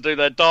Cobras to do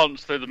their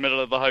dance through the middle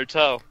of the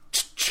hotel.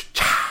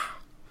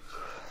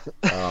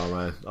 Oh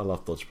man, I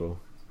love dodgeball.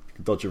 You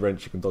can dodge a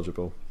wrench, you can dodge a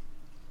ball.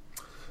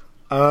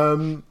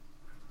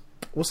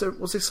 Was there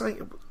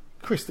something,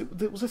 Chris?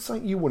 Was there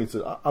something you wanted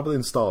to, other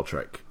than Star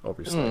Trek,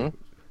 obviously?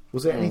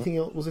 Was there anything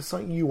else? Was there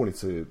something you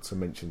wanted to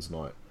mention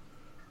tonight?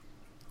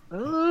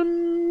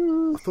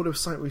 I thought there was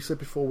something we said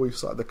before we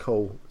started the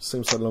call. It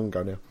seems so long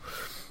ago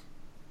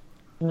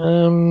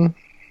now.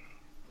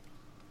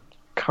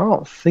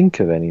 Can't think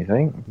of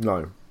anything.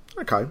 No.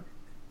 Okay.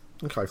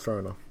 Okay, fair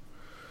enough.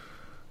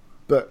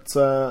 But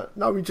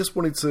no, we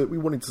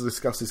wanted to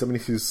discuss this. I mean,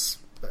 this is,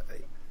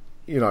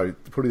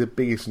 probably the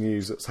biggest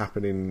news that's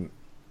happening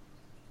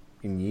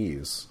in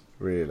years.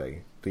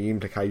 Really, the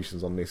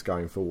implications on this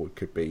going forward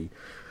could be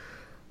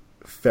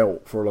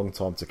felt for a long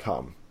time to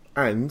come.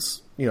 And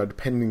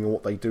depending on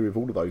what they do with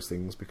all of those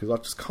things, because I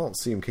just can't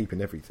see them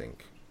keeping everything.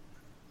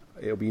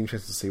 It'll be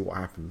interesting to see what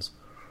happens.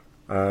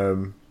 I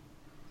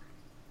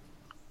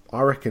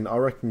reckon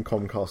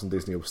Comcast and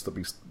Disney will still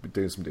be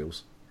doing some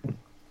deals.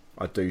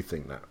 I do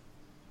think that.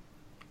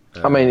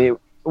 I mean,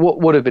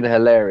 what would have been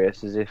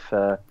hilarious is if,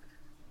 was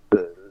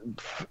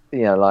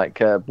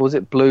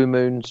it Blue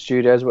Moon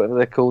Studios, whatever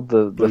they're called?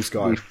 The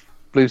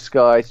Blue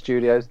Sky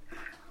Studios.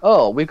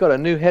 Oh, we've got a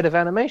new head of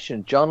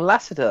animation, John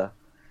Lasseter.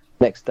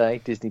 Next day,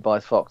 Disney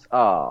buys Fox.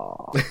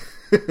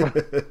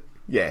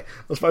 Yeah,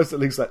 I suppose at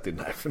least that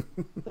didn't happen.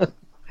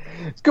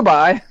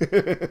 Goodbye.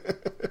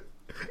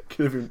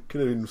 Could have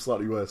been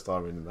slightly worse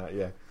timing than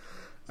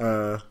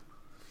that.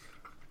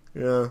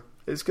 Yeah,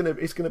 it's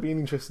gonna be an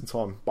interesting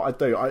time.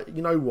 But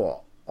you know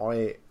what?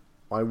 I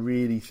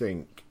really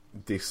think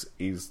this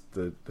is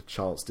the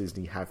chance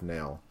Disney have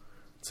now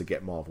to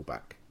get Marvel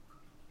back.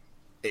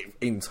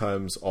 In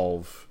terms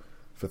of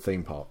for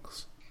theme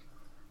parks,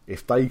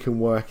 if they can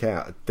work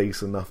out a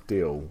decent enough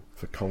deal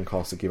for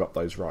Comcast to give up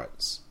those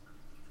rights.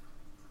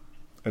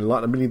 And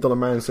like the $1 Million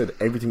Man said,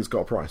 everything's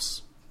got a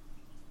price.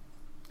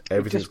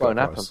 Everything's got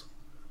a price.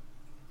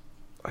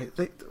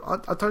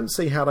 I don't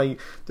see how they...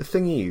 The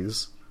thing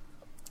is,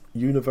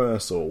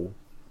 Universal,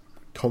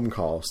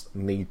 Comcast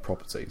need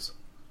properties.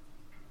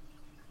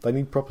 They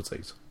need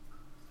properties.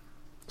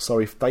 So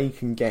if they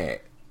can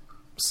get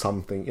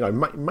something... you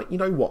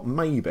know what?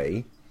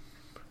 Maybe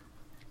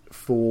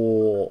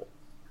for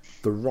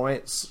the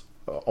rights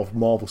of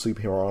Marvel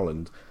Superhero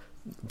Island,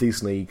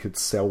 Disney could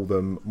sell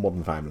them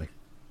Modern Family.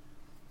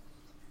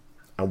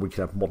 And we could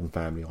have Modern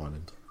Family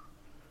Island.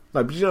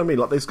 No, but you know what I mean?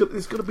 Like, there's got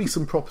to be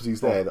some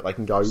properties there that they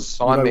can go.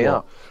 Sign me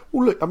up.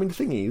 Well, look, I mean, the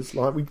thing is,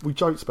 like we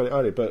joked about it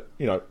earlier, but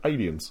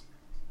Aliens.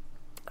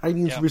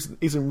 Aliens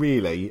isn't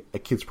really a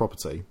kid's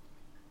property.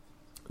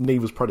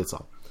 Neither's Predator.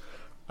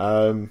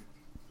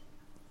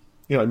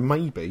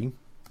 Maybe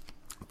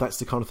that's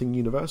the kind of thing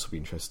Universal will be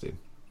interested in.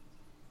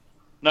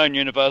 Knowing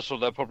Universal,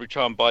 they'll probably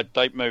try and buy a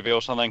date movie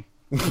or something.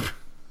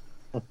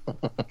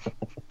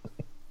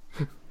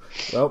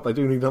 Well, they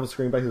do need another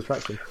screen-based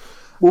attraction.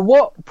 Well,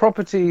 what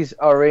properties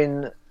are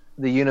in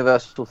the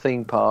Universal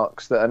theme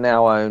parks that are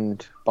now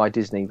owned by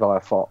Disney via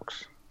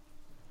Fox?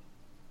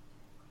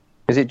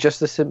 Is it just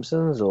The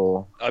Simpsons,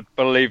 or...? I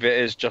believe it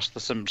is just The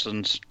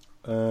Simpsons.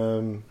 I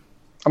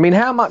mean,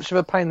 how much of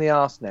a pain in the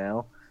arse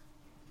now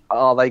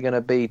are they going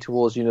to be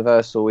towards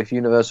Universal if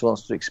Universal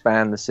wants to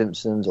expand The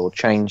Simpsons or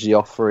change the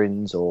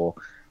offerings or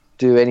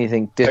do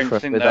anything different? I don't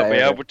think they'll be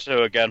able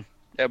to again.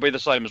 It'll be the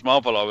same as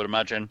Marvel, I would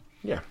imagine.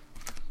 Yeah.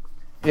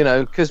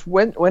 Because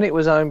when it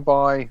was owned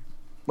by...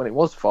 when it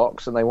was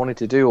Fox and they wanted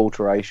to do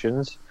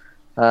alterations,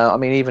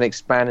 even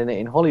expanding it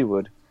in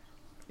Hollywood,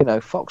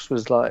 Fox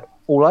was like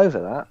all over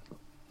that.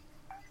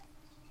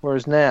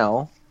 Whereas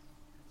now,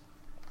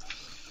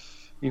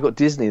 you've got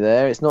Disney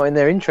there, it's not in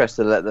their interest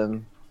to let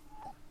them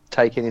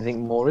take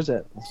anything more, is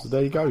it? So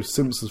there you go,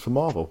 Simpsons for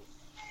Marvel.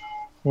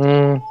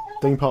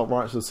 Theme park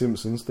rights to The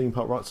Simpsons, theme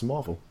park rights to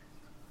Marvel.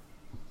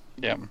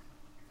 Yeah.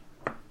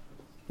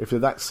 If they're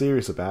that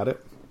serious about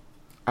it,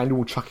 and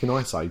we'll chuck in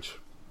Ice Age.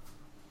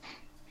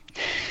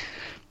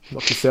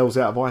 Knock yourselves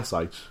out of Ice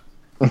Age.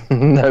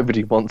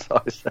 Nobody wants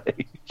Ice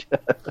Age.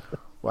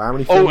 Well, how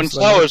many Alton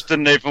Towers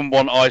didn't even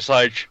want Ice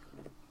Age.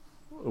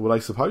 Were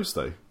they supposed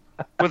to?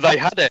 Well, they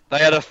had it. They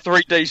had a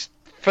 3D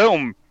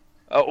film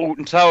at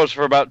Alton Towers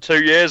for about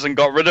 2 years and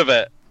got rid of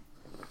it.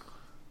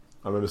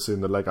 I remember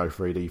seeing the Lego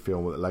 3D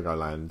film at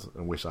Legoland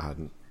and wish I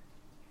hadn't.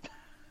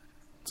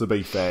 To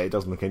be fair, it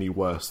doesn't look any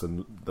worse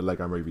than the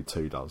Lego Movie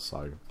 2 does,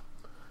 so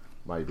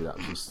maybe that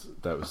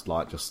was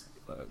like just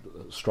a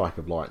strike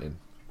of lightning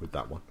with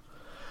that one.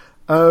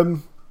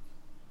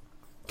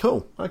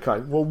 Cool. Okay.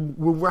 Well,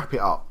 we'll wrap it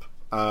up.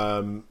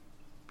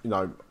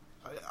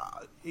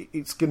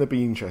 It's going to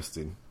be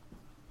interesting.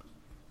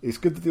 It's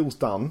good the deal's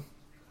done,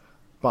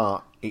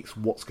 but it's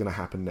what's going to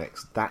happen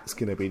next. That's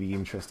going to be the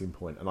interesting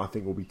point, and I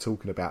think we'll be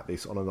talking about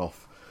this on and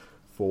off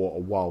for a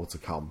while to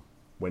come,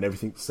 when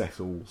everything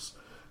settles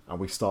and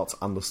we start to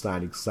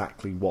understand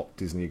exactly what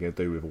Disney are going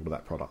to do with all of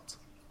that product.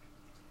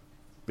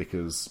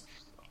 Because,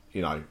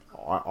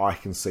 I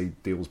can see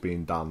deals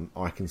being done.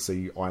 I can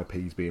see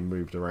IPs being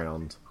moved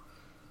around.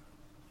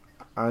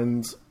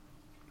 And,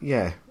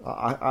 yeah,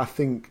 I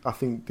think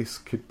this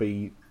could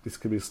be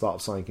the start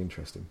of something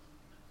interesting.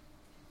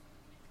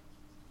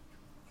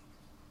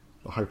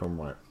 I hope I'm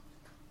right.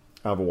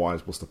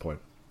 Otherwise, what's the point?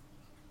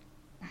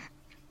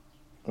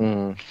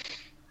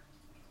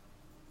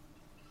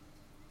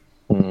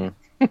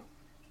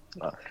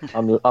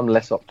 I'm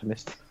less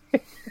optimistic.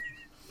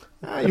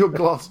 Your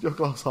glass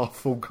half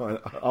full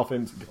half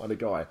empty kind of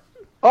guy.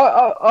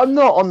 I'm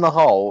not on the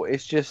whole.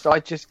 It's just I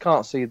just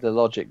can't see the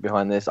logic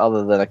behind this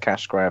other than a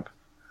cash grab.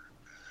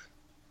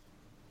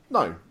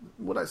 No,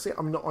 well, that's it.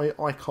 I mean,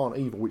 I can't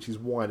either, which is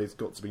why there's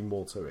got to be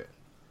more to it.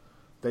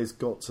 There's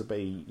got to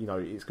be,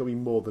 it's got to be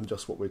more than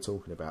just what we're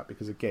talking about.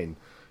 Because again,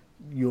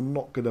 you're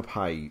not going to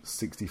pay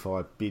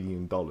 $65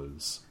 billion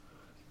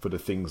for the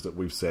things that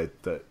we've said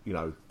that,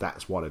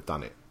 that's why they've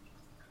done it.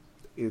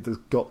 There's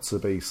got to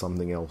be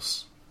something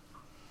else.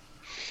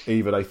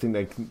 Either they think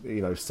they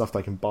can, stuff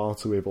they can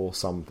barter with or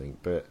something,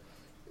 but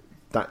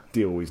that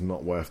deal is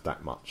not worth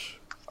that much.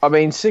 I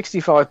mean,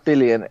 65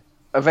 billion.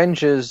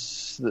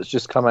 Avengers that's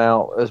just come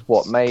out has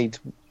made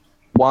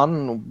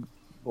 1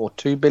 or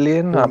 2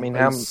 billion? Well, I mean,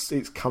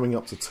 it's coming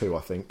up to 2, I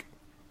think.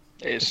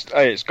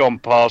 It's gone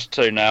past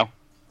 2 now.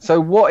 So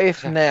what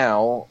if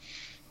now,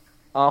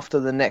 after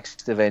the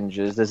next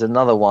Avengers, there's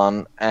another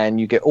one,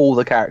 and you get all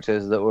the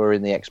characters that were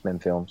in the X-Men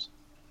films?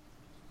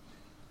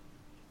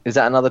 Is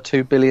that another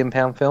 £2 billion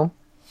film?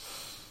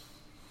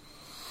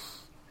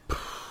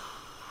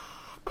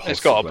 It's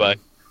got to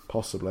be.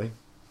 Possibly.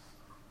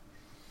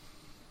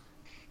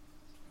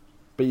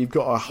 But you've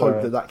got to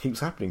hope that keeps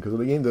happening, because at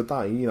the end of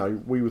the day,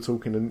 we were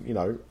talking,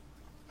 and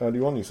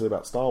earlier on you said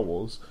about Star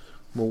Wars.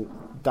 Well,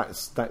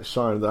 that's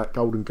showing that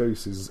Golden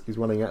Goose is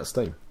running out of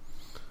steam.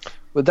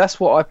 But that's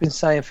what I've been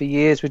saying for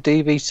years with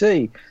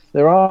DVC.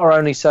 There are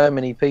only so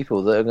many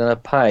people that are going to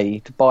pay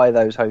to buy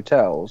those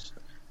hotels,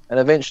 and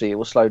eventually it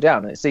will slow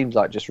down. And it seems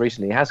like just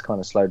recently it has kind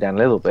of slowed down a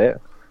little bit,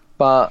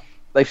 but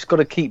they've got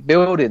to keep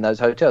building those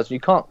hotels. You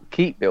can't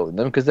keep building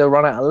them because they'll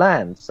run out of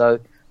land. So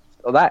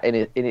that,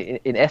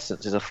 in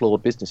essence, is a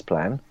flawed business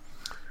plan.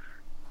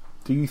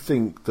 Do you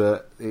think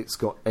that it's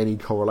got any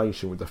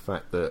correlation with the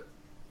fact that,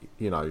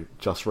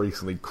 just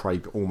recently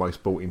Craig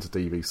almost bought into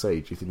DVC?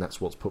 Do you think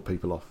that's what's put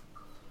people off?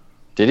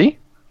 Did he?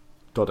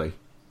 Doddy.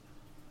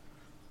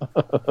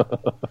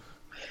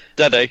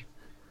 Daddy.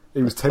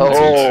 He was tempted.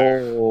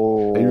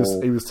 Oh.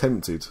 He was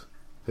tempted.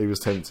 He was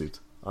tempted.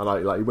 I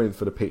like he went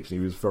for the pitch and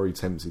he was very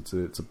tempted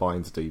to buy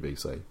into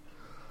DVC.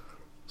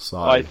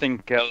 So I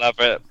think he'll have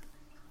it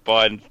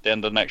by the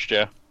end of next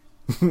year.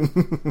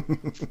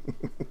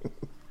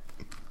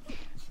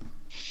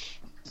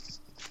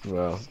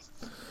 Well,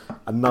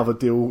 another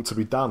deal to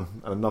be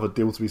done and another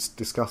deal to be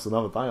discussed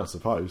another day, I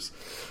suppose.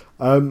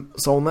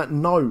 So on that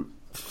note,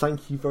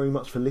 thank you very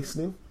much for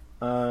listening.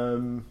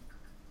 I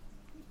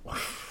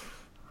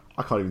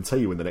can't even tell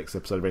you when the next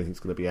episode of anything's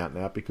going to be out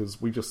now, because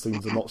we just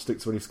seem to not stick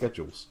to any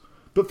schedules.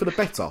 But for the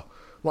better.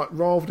 Like,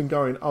 rather than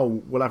going,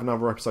 we'll have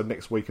another episode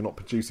next week and not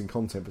producing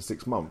content for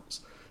 6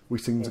 months, we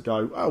seem to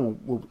go,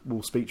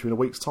 we'll speak to you in a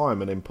week's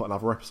time and then put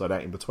another episode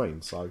out in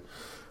between. So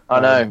I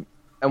know.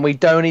 And we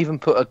don't even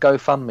put a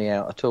GoFundMe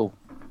out at all.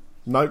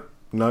 No.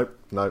 Why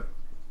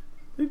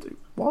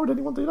would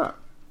anyone do that?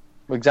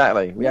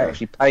 Exactly. We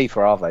actually pay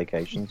for our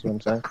vacations, you know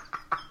what I'm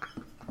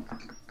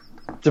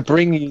saying? To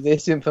bring you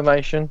this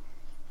information.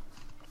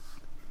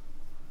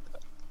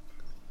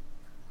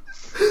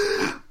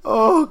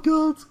 Oh,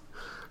 God.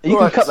 You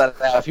can cut that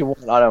out if you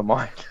want, I don't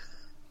mind.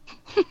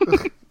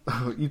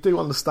 You do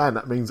understand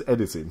that means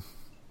editing.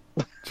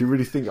 Do you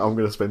really think I'm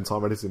going to spend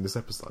time editing this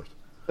episode?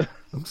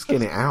 I'm just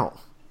getting it out.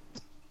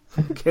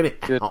 Get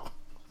it out.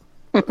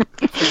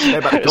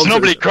 It's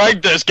normally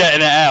Craig that's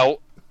getting it out.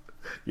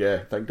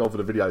 Yeah, thank God for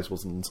the videos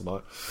wasn't on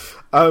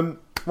tonight.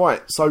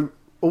 Right, so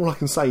all I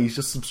can say is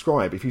just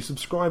subscribe. If you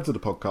subscribe to the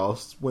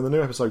podcast, when the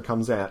new episode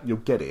comes out, you'll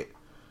get it.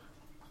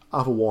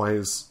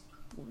 Otherwise,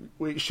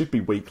 it should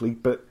be weekly,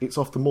 but it's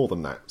often more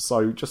than that.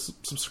 So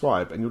just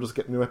subscribe, and you'll just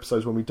get new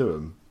episodes when we do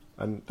them,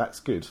 and that's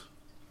good.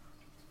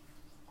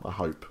 I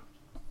hope.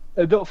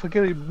 And not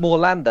forgetting more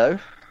Lando.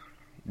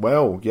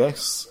 Well,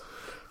 yes.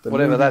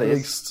 Whatever that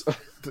is.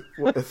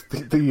 What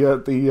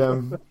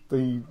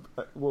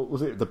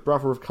was it? The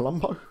brother of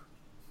Columbo?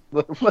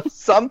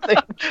 Something.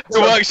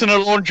 Who works in a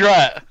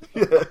laundrette?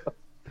 Yeah.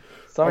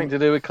 Something to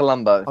do with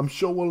Columbo. I'm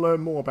sure we'll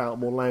learn more about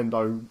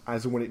Morlando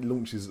as and when it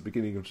launches at the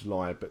beginning of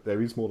July, but there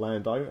is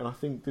Morlando, and I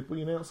think, did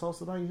we announce ours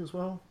today as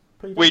well?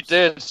 We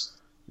did.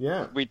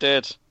 Yeah. We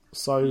did.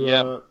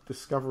 So,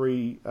 Discover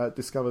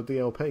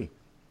DLP.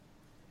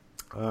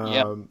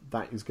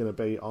 That is going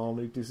to be our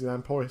new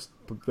Disneyland Paris.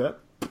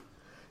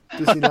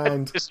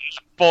 Disneyland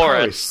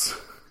Paris.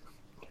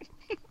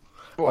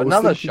 What,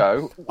 another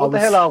show? What the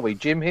hell are we?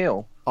 Jim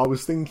Hill? I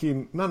was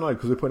thinking... No,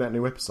 because we're putting out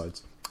new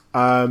episodes.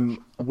 I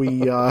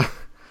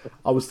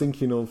was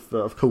thinking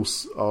of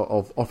course,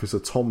 of Officer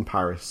Tom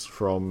Paris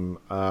from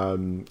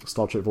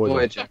Star Trek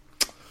Voyager.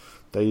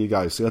 There you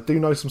go. See, I do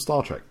know some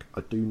Star Trek.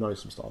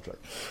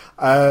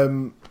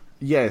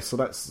 So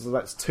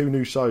that's 2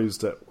 new shows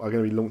that are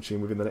going to be launching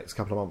within the next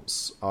couple of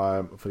months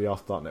for the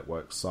After Dark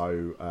Network.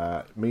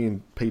 So me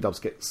and P-Dubs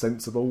get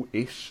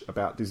sensible-ish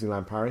about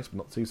Disneyland Paris, but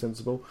not too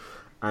sensible.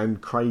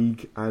 And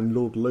Craig and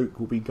Lord Luke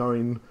will be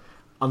going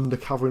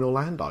undercover in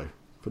Orlando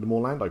for the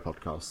Morlando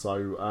podcast.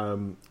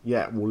 So,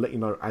 we'll let you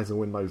know as and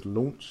when those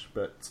launch,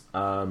 but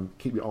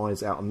keep your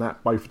eyes out on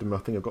that. Both of them, I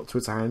think, have got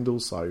Twitter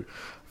handles, so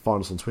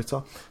find us on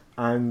Twitter.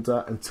 And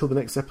until the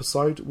next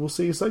episode, we'll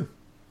see you soon.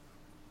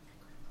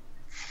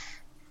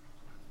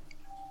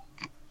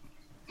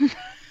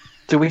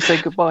 Do we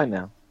say goodbye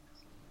now?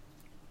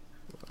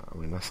 I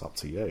mean, then that's up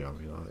to you. I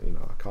mean,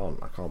 I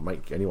can't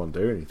make anyone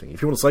do anything.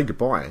 If you want to say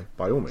goodbye,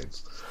 by all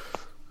means.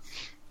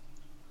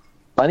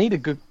 I need a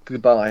good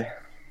goodbye.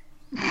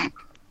 I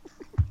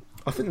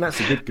think that's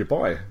a good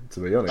goodbye, to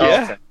be honest.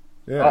 Yeah.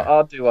 Yeah.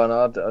 I'll do one.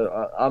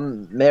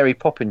 I'm Mary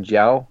Poppins,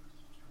 y'all.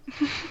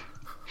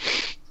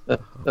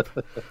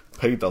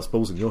 Pete does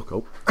balls in your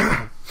coat.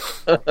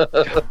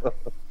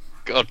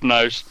 God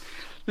knows.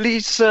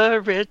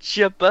 Lisa, it's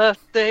your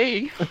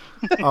birthday.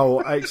 Oh,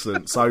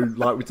 excellent. So,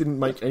 like, we didn't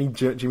make any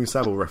Jimmy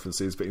Savile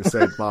references, but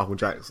instead Michael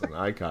Jackson.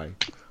 Okay.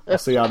 I'll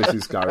see how this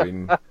is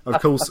going.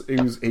 Of course,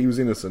 he was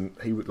innocent.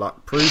 He would,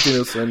 like, proved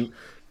innocent.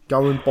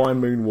 Go and buy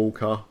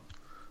Moonwalker.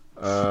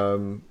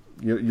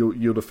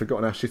 You'd have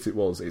forgotten how shit it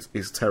was.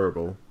 It's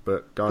terrible.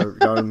 But go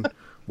and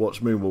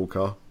watch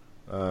Moonwalker.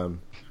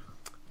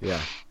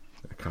 Yeah.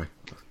 Okay.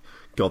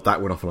 God, that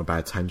went off on a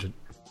bad tangent.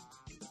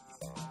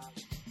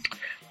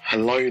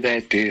 Hello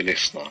there, dear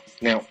listener.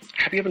 Now,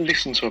 have you ever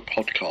listened to a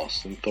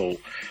podcast and thought,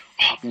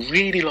 I'd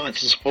really like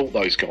to support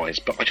those guys,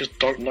 but I just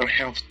don't know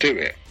how to do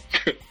it?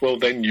 Well,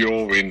 then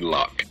you're in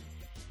luck.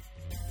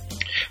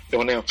 There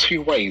are now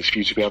 2 ways for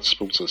you to be able to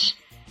support us.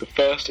 The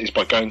first is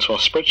by going to our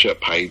Spreadshirt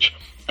page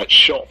at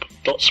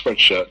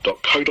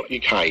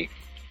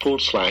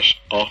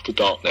shop.spreadshirt.co.uk/After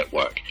Dark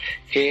Network.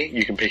 Here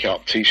you can pick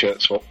up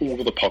t-shirts for all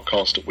of the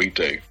podcasts that we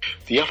do.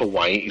 The other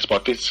way is by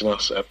visiting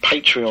us at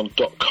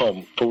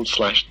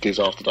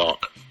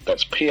patreon.com/DizAfterDark.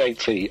 That's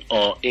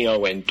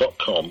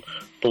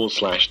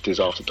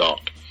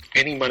patreon.com/DizAfterDark.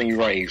 Any money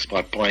raised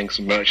by buying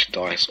some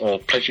merchandise or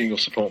pledging your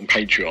support on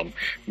Patreon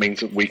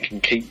means that we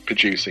can keep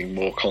producing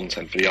more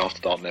content for the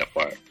After Dark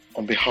Network.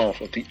 On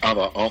behalf of the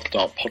other After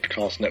Dark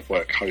Podcast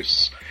Network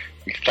hosts,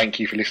 we thank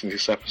you for listening to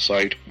this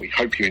episode. We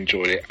hope you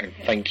enjoyed it, and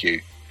thank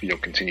you for your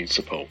continued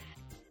support.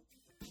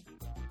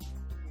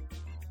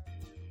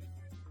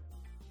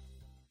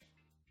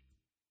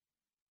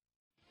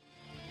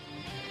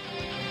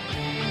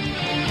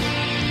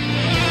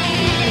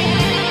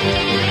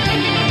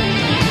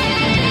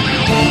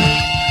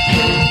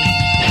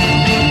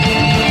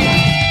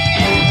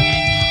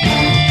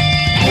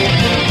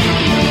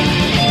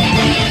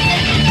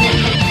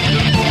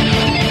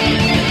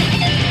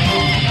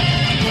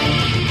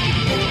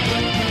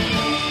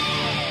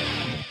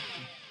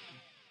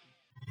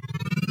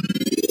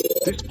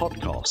 This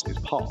podcast is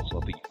part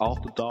of the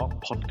After Dark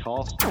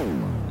Podcast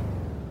Network.